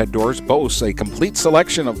 Overhead Doors boasts a complete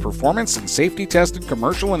selection of performance and safety-tested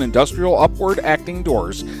commercial and industrial upward-acting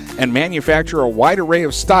doors and manufacture a wide array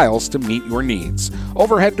of styles to meet your needs.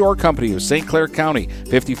 Overhead Door Company of St. Clair County,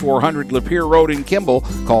 5400 Lapeer Road in Kimball.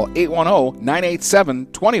 Call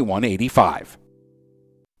 810-987-2185.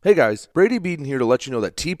 Hey guys, Brady Beaton here to let you know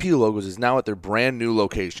that TP Logos is now at their brand new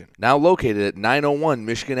location. Now located at 901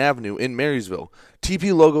 Michigan Avenue in Marysville,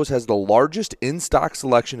 TP Logos has the largest in-stock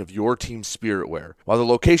selection of your team's spirit wear. While the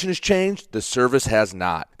location has changed, the service has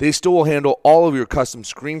not. They still will handle all of your custom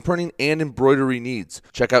screen printing and embroidery needs.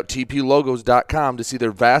 Check out tplogos.com to see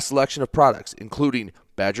their vast selection of products, including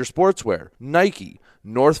Badger Sportswear, Nike,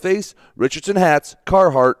 North Face, Richardson hats,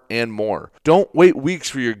 Carhartt, and more. Don't wait weeks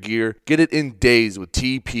for your gear. Get it in days with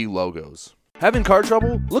TP Logos. Having car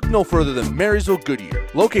trouble? Look no further than Marysville Goodyear.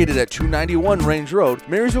 Located at 291 Range Road,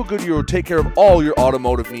 Marysville Goodyear will take care of all your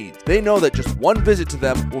automotive needs. They know that just one visit to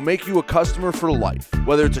them will make you a customer for life.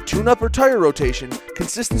 Whether it's a tune-up or tire rotation,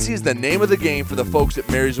 consistency is the name of the game for the folks at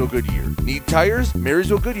Marysville Goodyear. Need tires?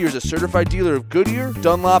 Marysville Goodyear is a certified dealer of Goodyear,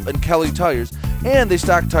 Dunlop, and Kelly tires, and they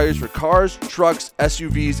stock tires for cars, trucks,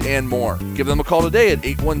 SUVs, and more. Give them a call today at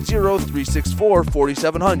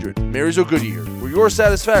 810-364-4700. Marysville Goodyear, where your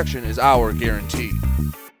satisfaction is our guarantee.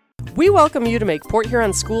 We welcome you to make Port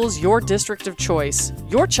Huron Schools your district of choice.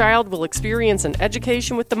 Your child will experience an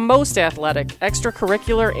education with the most athletic,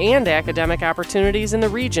 extracurricular, and academic opportunities in the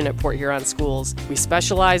region at Port Huron Schools. We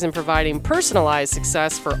specialize in providing personalized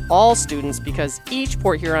success for all students because each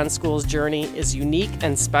Port Huron Schools journey is unique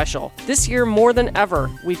and special. This year, more than ever,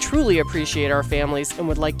 we truly appreciate our families and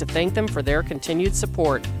would like to thank them for their continued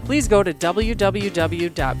support. Please go to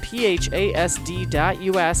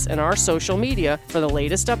www.phasd.us and our social media for the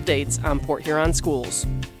latest updates on Port Huron Schools.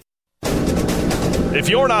 If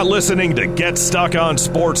you're not listening to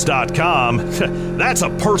GetStuckOnSports.com, that's a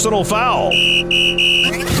personal foul.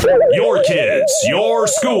 Your kids, your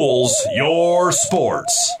schools, your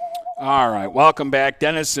sports. All right, welcome back.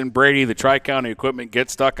 Dennis and Brady, the Tri-County Equipment Get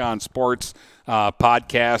Stuck on Sports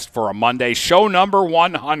podcast for a Monday. Show number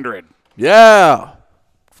 100. Yeah.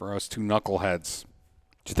 For us two knuckleheads.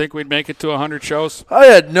 Do you think we'd make it to 100 shows? I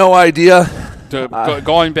had no idea.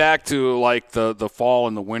 Going back to like the fall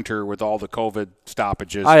and the winter with all the COVID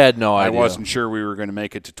stoppages. I had no idea. I wasn't sure we were going to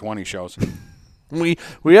make it to 20 shows. We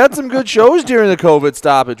had some good shows during the COVID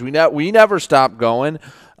stoppage. We never stopped going.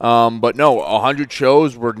 But no, 100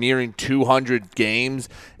 shows. We're nearing 200 games.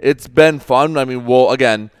 It's been fun. I mean,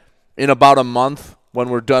 again, in about a month, when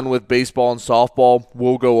we're done with baseball and softball,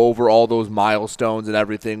 we'll go over all those milestones and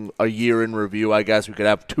everything, a year in review. I guess we could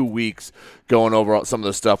have 2 weeks going over some of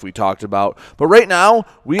the stuff we talked about. But right now,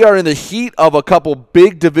 we are in the heat of a couple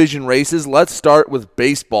big division races. Let's start with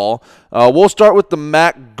baseball. We'll start with the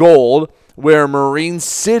MAC Gold, where Marine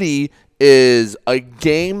City is a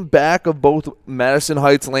game back of both Madison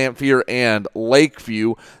Heights, Lamphere, and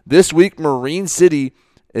Lakeview. This week, Marine City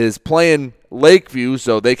is playing Lakeview,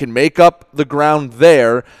 so they can make up the ground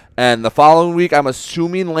there. And the following week, I'm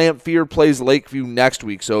assuming Lamphere plays Lakeview next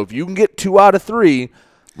week. So if you can get 2 out of 3,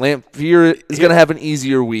 Lamphere is going to have an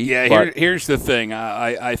easier week. Yeah, here's the thing.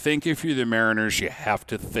 I think if you're the Mariners, you have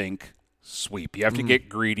to think sweep. You have to get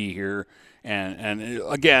greedy here. And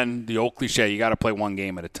again, the old cliche, you got to play one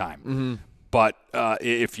game at a time. But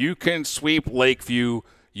if you can sweep Lakeview,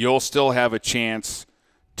 you'll still have a chance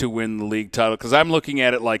to win the league title. Because I'm looking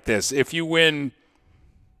at it like this. If you win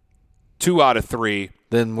 2 out of 3,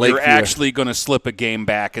 then Lakeview, you're actually going to slip a game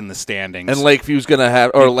back in the standings. And Lakeview's going to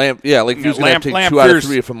have – Lakeview's going to take 2 out of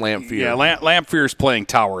 3 from Lamphere. Yeah, Lamphere's playing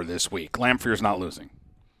Tower this week. Lamphere's not losing.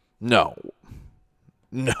 No,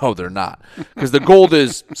 they're not. Because the Gold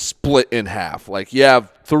is split in half. Like, you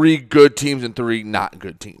have 3 good teams and 3 not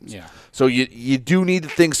good teams. Yeah. So you do need to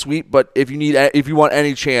think sweep, but if you want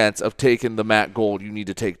any chance of taking the MAC Gold, you need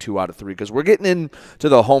to take 2 out of 3 because we're getting into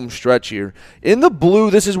the home stretch here. In the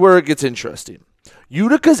blue, this is where it gets interesting.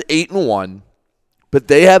 Utica's 8-1, but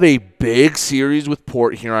they have a big series with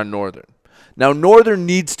Port Huron Northern. Now, Northern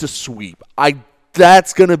needs to sweep.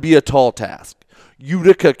 That's going to be a tall task.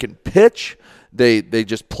 Utica can pitch. They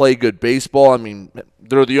just play good baseball. I mean,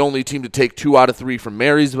 they're the only team to take 2 out of 3 from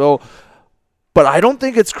Marysville. But I don't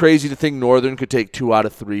think it's crazy to think Northern could take 2 out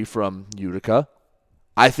of 3 from Utica.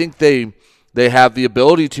 I think they have the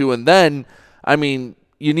ability to. And then, I mean,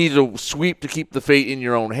 you need to sweep to keep the fate in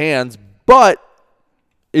your own hands. But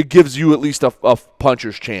it gives you at least a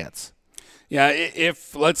puncher's chance. Yeah,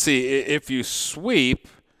 if you sweep,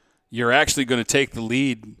 you're actually going to take the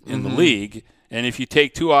lead in the league. And if you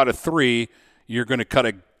take 2 out of 3, you're going to cut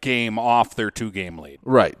a game off their 2-game lead.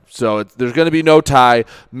 Right. So there's going to be no tie.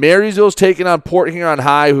 Marysville's taking on Port Huron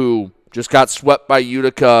High, who just got swept by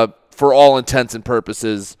Utica for all intents and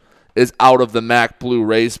purposes, is out of the MAC Blue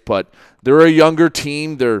race. But they're a younger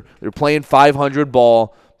team. They're playing 500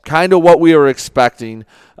 ball, kind of what we were expecting.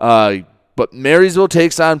 But Marysville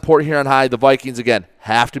takes on Port Huron High. The Vikings, again,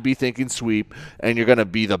 have to be thinking sweep, and you're going to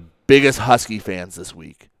be the biggest Husky fans this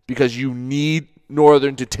week because you need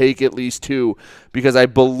Northern to take at least 2, because I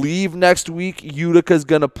believe next week Utica's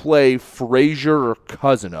going to play Fraser or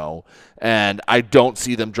Cousino, and I don't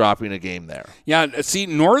see them dropping a game there. Yeah, see,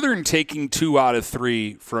 Northern taking 2 out of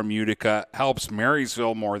 3 from Utica helps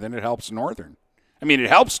Marysville more than it helps Northern. I mean, it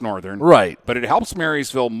helps Northern, right? But it helps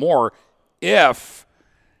Marysville more if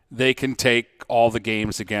they can take all the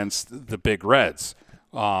games against the Big Reds,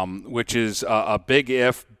 which is a big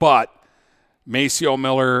if, but Maceo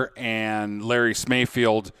Miller and Larry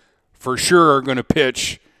Smayfield for sure are going to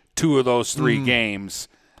pitch 2 of those 3 games.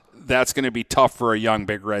 That's going to be tough for a young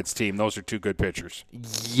Big Reds team. Those are 2 good pitchers.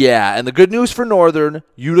 Yeah, and the good news for Northern,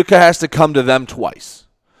 Utica has to come to them twice.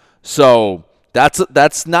 So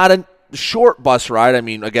that's not a short bus ride. I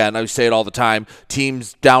mean, again, I say it all the time.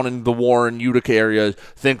 Teams down in the Warren, Utica area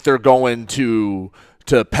think they're going to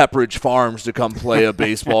Pepperidge Farms to come play a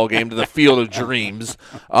baseball game, to the Field of Dreams.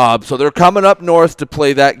 So they're coming up north to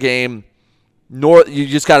play that game. You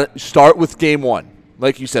just got to start with game one.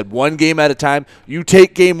 Like you said, one game at a time. You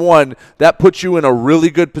take game one, that puts you in a really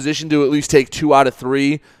good position to at least take 2 out of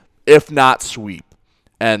 3, if not sweep.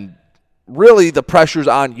 And really the pressure's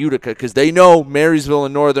on Utica because they know Marysville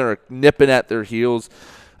and Northern are nipping at their heels.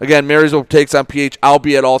 Again, Marysville takes on PH. I'll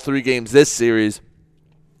be at all 3 games this series.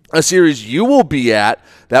 A series you will be at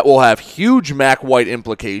that will have huge MAC White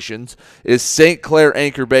implications is St. Clair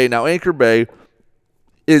Anchor Bay. Now, Anchor Bay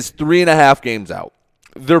is 3.5 games out.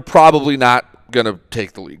 They're probably not going to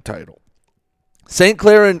take the league title. St.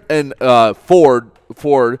 Clair and Ford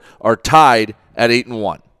are tied at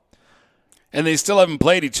 8-1. And they still haven't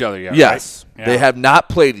played each other yet, yes, right? They have not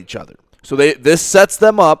played each other. So this sets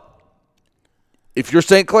them up. If you're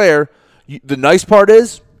St. Clair, the nice part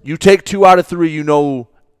is you take 2 out of 3, you know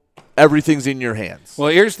everything's in your hands. Well,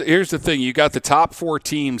 here's the thing. You got the top 4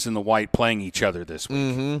 teams in the White playing each other this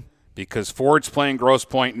week because Ford's playing Grosse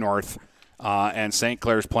Pointe North and St.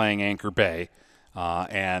 Clair's playing Anchor Bay.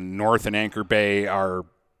 And North and Anchor Bay are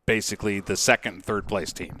basically the second and third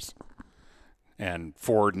place teams. And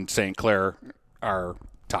Ford and St. Clair are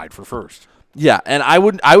tied for first. Yeah, and I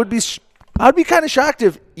would be kind of shocked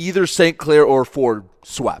if either St. Clair or Ford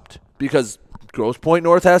swept because Grosse Pointe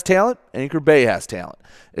North has talent, Anchor Bay has talent.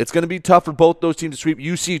 It's going to be tough for both those teams to sweep.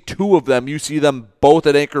 You see 2 of them. You see them both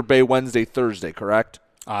at Anchor Bay Wednesday, Thursday, correct?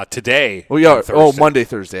 Today. Oh, yeah. Oh, Monday,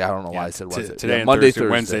 Thursday. I don't know why I said Wednesday. Today and Monday, Thursday.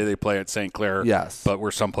 Wednesday they play at St. Clair. Yes. But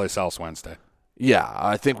we're someplace else Wednesday. Yeah,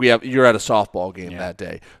 I think you're at a softball game that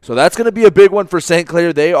day. So that's going to be a big one for St.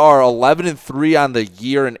 Clair. They are 11-3 on the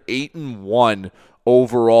year and 8-1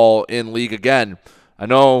 overall in league. Again, I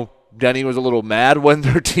know Denny was a little mad when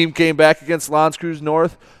their team came back against L'Anse Creuse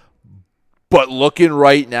North, but looking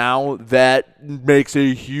right now, that makes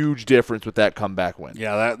a huge difference with that comeback win.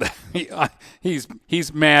 Yeah,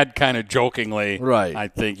 he's mad kind of jokingly. Right. I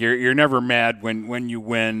think you're never mad when you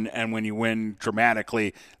win, and when you win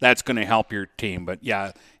dramatically, that's going to help your team. But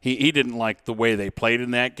yeah, he didn't like the way they played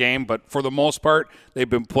in that game. But for the most part, they've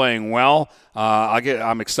been playing well.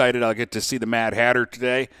 I'm excited. I'll get to see the Mad Hatter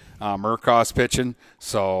today. Murkoff's pitching,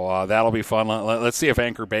 so that'll be fun. Let's see if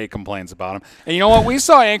Anchor Bay complains about him. And you know what? We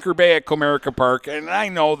saw Anchor Bay at Comerica Park, and I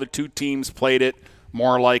know the 2 teams played it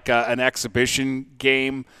more like an exhibition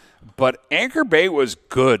game, but Anchor Bay was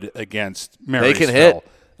good against Marysville. They can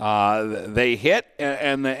hit. They hit,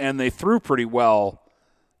 and they threw pretty well,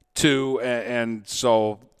 too. And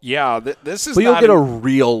so, yeah, this is but not you'll get a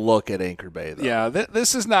real look at Anchor Bay, though. Yeah,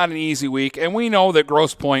 this is not an easy week, and we know that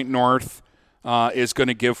Grosse Pointe North is going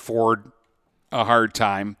to give Ford a hard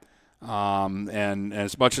time. And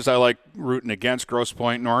as much as I like rooting against Grosse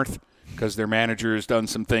Pointe North because their manager has done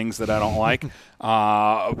some things that I don't like,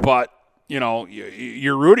 but, you know,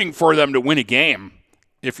 you're rooting for them to win a game.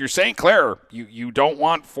 If you're St. Clair, you don't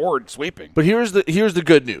want Ford sweeping. But here's the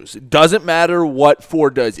good news. It doesn't matter what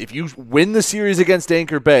Ford does. If you win the series against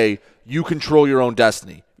Anchor Bay, you control your own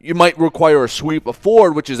destiny. You might require a sweep of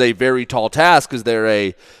Ford, which is a very tall task because they're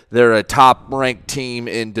a top-ranked team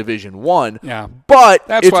in Division I. Yeah. But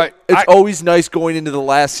it's always nice going into the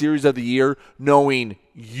last series of the year knowing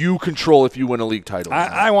you control if you win a league title.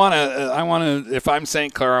 I want to. If I'm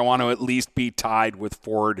St. Clair, I want to at least be tied with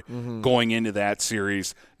Ford going into that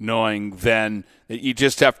series, knowing then that you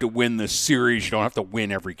just have to win the series. You don't have to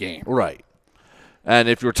win every game. Right. And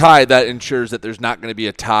if you're tied, that ensures that there's not going to be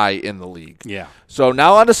a tie in the league. Yeah. So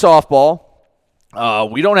now on to softball.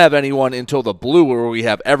 We don't have anyone until the blue, where we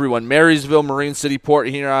have everyone. Marysville, Marine City, Port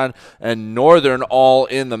Huron, and Northern all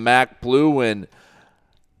in the MAC blue. And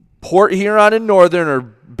Port Huron and Northern are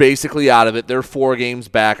basically out of it. They're 4 games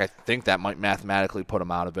back. I think that might mathematically put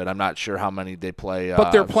them out of it. I'm not sure how many they play.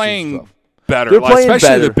 But they're playing better. They're playing especially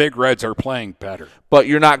better. The Big Reds are playing better. But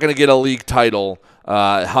you're not going to get a league title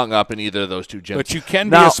hung up in either of those 2 gyms. But you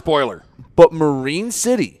can be a spoiler. But Marine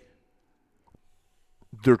City,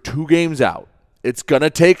 they're 2 games out. It's going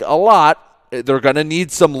to take a lot. They're going to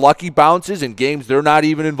need some lucky bounces in games they're not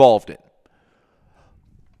even involved in.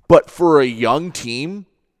 But for a young team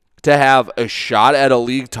to have a shot at a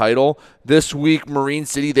league title, this week, Marine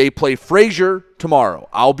City, they play Fraser tomorrow.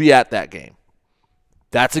 I'll be at that game.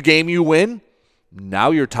 That's a game you win.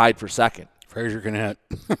 Now you're tied for second. Fraser can hit.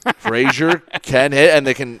 Fraser can hit, and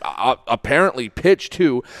they can apparently pitch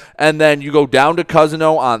too. And then you go down to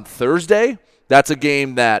Cousino on Thursday. That's a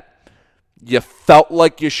game that you felt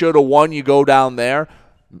like you should have won. You go down there.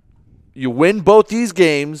 You win both these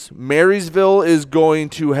games. Marysville is going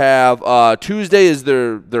to have Tuesday is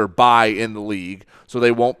their bye in the league, so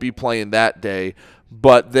they won't be playing that day.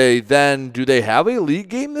 But do they have a league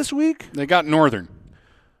game this week? They got Northern.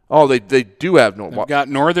 Oh, they do have Northern. They've got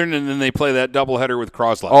Northern, and then they play that doubleheader with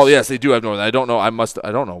Croslex. Oh, yes, they do have Northern. I don't know. I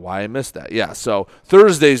don't know why I missed that. Yeah, so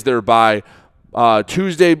Thursday's their bye.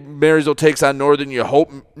 Tuesday, Marysville takes on Northern. You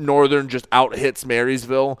hope Northern just out-hits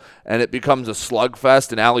Marysville, and it becomes a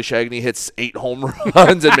slugfest, and Allie Shagney hits 8 home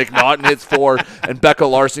runs, and McNaughton hits 4, and Becca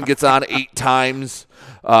Larson gets on 8 times.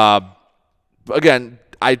 Again,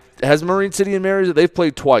 has Marine City and Marysville, they've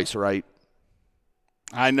played twice, right?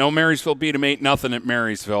 I know Marysville beat them 8-0 at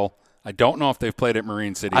Marysville. I don't know if they've played at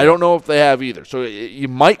Marine City. I don't know if they have either. So you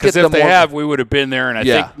might get them. Because if they have, we would have been there, and I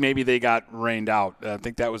think maybe they got rained out. I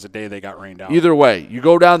think that was the day they got rained out. Either way, you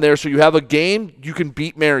go down there, so you have a game, you can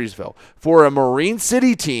beat Marysville. For a Marine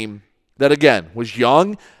City team that, again, was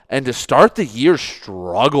young and to start the year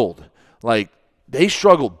struggled. Like, they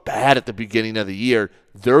struggled bad at the beginning of the year.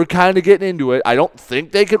 They're kind of getting into it. I don't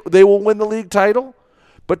think they will win the league title,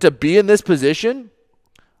 but to be in this position,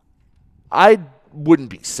 I wouldn't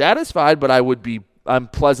be satisfied, but I'm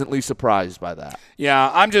pleasantly surprised by that. Yeah,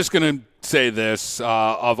 I'm just going to say this.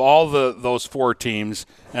 Of all those 4 teams,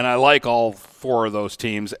 and I like all 4 of those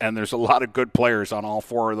teams, and there's a lot of good players on all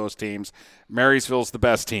 4 of those teams, Marysville's the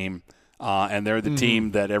best team, and they're the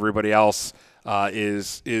team that everybody else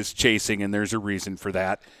is chasing, and there's a reason for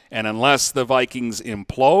that. And unless the Vikings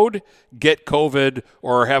implode, get COVID,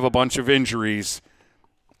 or have a bunch of injuries,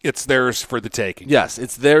 it's theirs for the taking. Yes,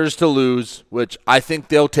 it's theirs to lose, which I think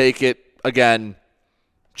they'll take it. Again,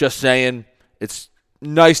 just saying, it's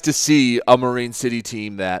nice to see a Marine City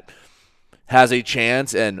team that has a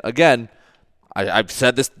chance. And again, I've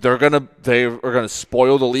said this, they are gonna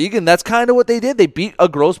spoil the league, and that's kind of what they did. They beat a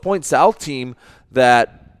Grosse Pointe South team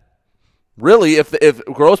that really, if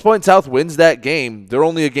Grosse Pointe South wins that game, they're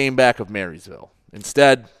only a game back of Marysville.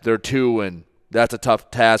 Instead, they're 2, and that's a tough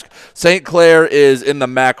task. St. Clair is in the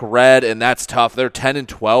MAC Red, and that's tough. They're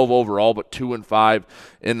 10-12 overall, but 2-5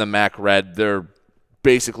 in the MAC Red. They're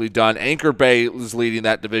basically done. Anchor Bay is leading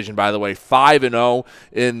that division, by the way, 5-0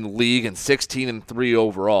 in league and 16-3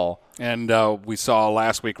 overall. And we saw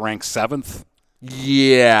last week ranked 7th.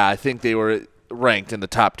 Yeah, I think they were ranked in the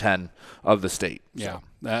top 10 of the state. Yeah,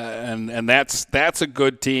 and that's a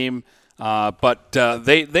good team, but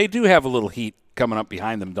they do have a little heat coming up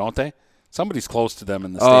behind them, don't they? Somebody's close to them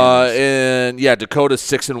in the standings. Dakota's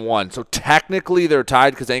 6-1. So technically they're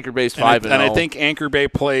tied because Anchor Bay's 5-0. And I think Anchor Bay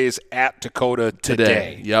plays at Dakota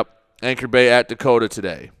today. Yep, Anchor Bay at Dakota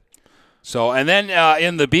today. So, and then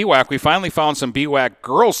in the BWAC, we finally found some BWAC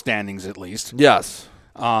girls standings at least. Yes.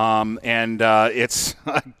 It's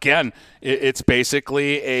again, it's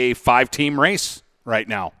basically a 5-team race right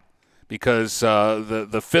now because the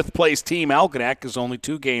 5th place team Algonac is only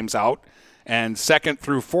 2 games out. And 2nd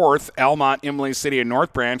through 4th, Almont, Imlay City, and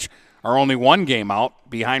North Branch are only 1 game out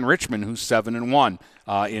behind Richmond, who's 7-1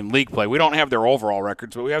 in league play. We don't have their overall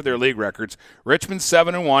records, but we have their league records. Richmond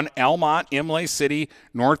 7-1, Almont, Imlay City,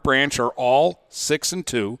 North Branch are all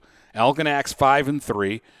 6-2. Algonac's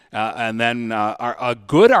 5-3, and then a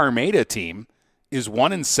good Armada team is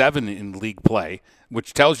 1-7 in league play,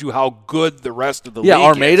 which tells you how good the rest of the league is. Yeah,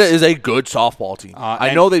 Armada is a good softball team.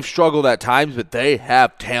 I know they've struggled at times, but they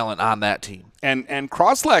have talent on that team. And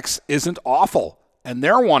Croslex isn't awful, and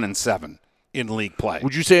they're 1-7 in league play.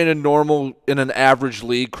 Would you say in an average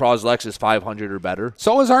league, Croslex is 500 or better?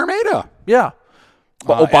 So is Armada. Yeah.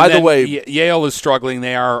 By the way, Yale is struggling.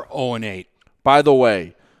 They are 0-8. By the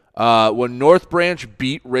way, when North Branch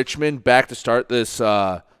beat Richmond back to start this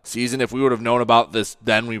season, if we would have known about this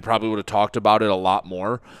then, we probably would have talked about it a lot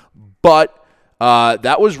more. But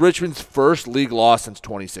that was Richmond's first league loss since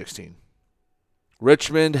 2016.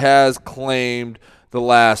 Richmond has claimed the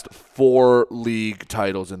last 4 league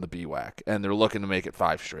titles in the BWAC, and they're looking to make it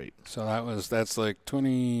 5 straight. So that's like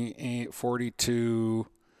 28, 42.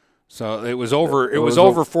 So it was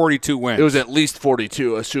over 42 wins. It was at least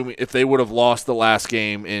 42, assuming if they would have lost the last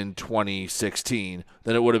game in 2016,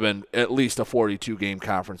 then it would have been at least a 42-game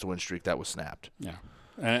conference win streak that was snapped. Yeah,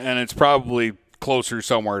 and it's probably closer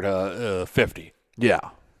somewhere to 50. Yeah.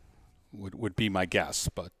 Would be my guess.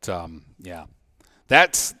 But, yeah.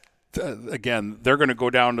 That's, again, they're going to go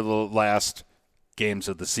down to the last games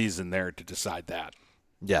of the season there to decide that.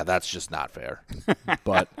 Yeah, that's just not fair.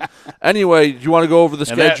 But anyway, do you want to go over the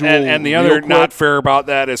schedule? And the other not fair about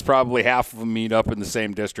that is probably half of them meet up in the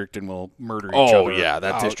same district and will murder each other. Oh, yeah,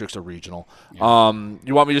 that district's a regional. Yeah.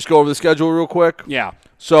 You want me to just go over the schedule real quick? Yeah.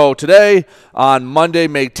 So today, on Monday,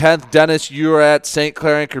 May 10th, Dennis, you're at St.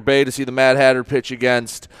 Clair Anchor Bay to see the Mad Hatter pitch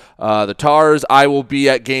against the Tars. I will be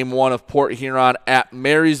at Game 1 of Port Huron at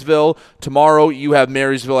Marysville. Tomorrow, you have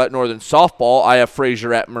Marysville at Northern Softball. I have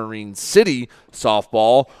Fraser at Marine City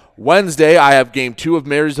Softball. Wednesday, I have Game 2 of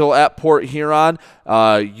Marysville at Port Huron.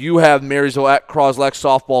 You have Marysville at Croslex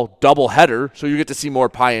softball doubleheader, so you get to see more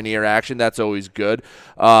Pioneer action. That's always good.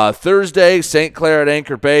 Thursday, St. Clair at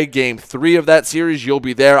Anchor Bay, Game 3 of that series. You'll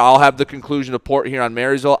be there. I'll have the conclusion of Port Huron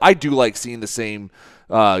Marysville. I do like seeing the same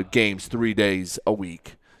games 3 days a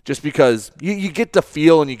week, just because you get the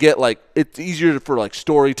feel and you get, like, it's easier for, like,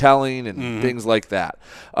 storytelling and things like that.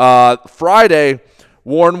 Friday,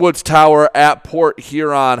 Warren Woods Tower at Port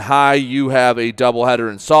Huron High. You have a doubleheader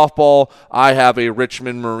in softball. I have a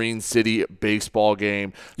Richmond Marine City baseball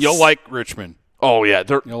game. You'll like Richmond. Oh, yeah.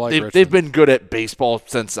 They've been good at baseball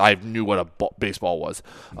since I knew what a baseball was.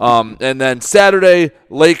 And then Saturday,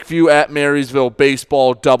 Lakeview at Marysville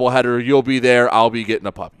baseball doubleheader. You'll be there. I'll be getting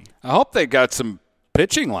a puppy. I hope they got some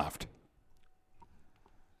pitching left.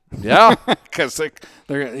 Yeah, because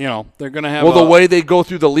they're going to have. Well, the way they go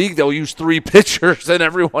through the league, they'll use 3 pitchers, and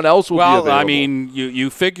everyone else will be available. Well, I mean, you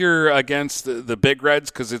figure against the Big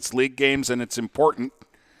Reds because it's league games and it's important.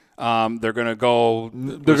 They're going to go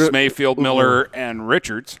Mayfield, Miller, and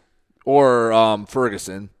Richards, or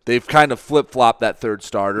Ferguson. They've kind of flip-flopped that third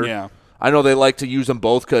starter. Yeah, I know they like to use them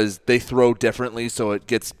both because they throw differently, so it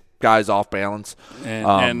gets guys off balance.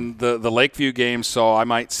 And the Lakeview game, so I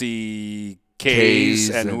might see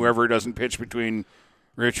Kays and whoever doesn't pitch between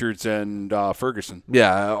Richards and Ferguson.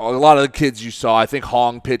 Yeah, a lot of the kids you saw. I think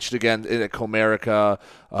Hong pitched again at Comerica.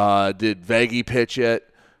 Did Vaggie pitch at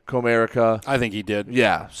Comerica? I think he did.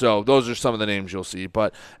 Yeah, so those are some of the names you'll see.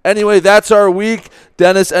 But anyway, that's our week.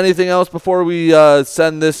 Dennis, anything else before we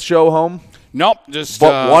send this show home? Nope, just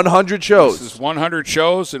 100 shows. This is 100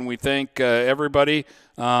 shows, and we thank everybody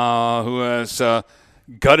who has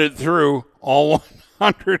gutted through all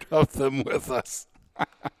 100 of them with us.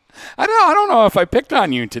 I don't know if I picked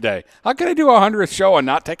on you today. How can I do a 100th show and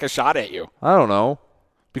not take a shot at you? I don't know.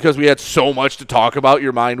 Because we had so much to talk about,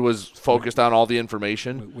 your mind was focused on all the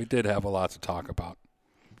information. We did have a lot to talk about.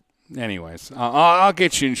 Anyways, I'll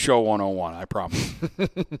get you in show 101, I promise.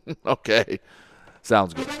 Okay.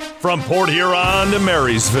 Sounds good. From Port Huron to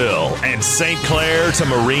Marysville and St. Clair to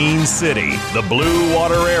Marine City, the Blue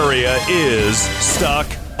Water area is Stuck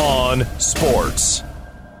on Sports.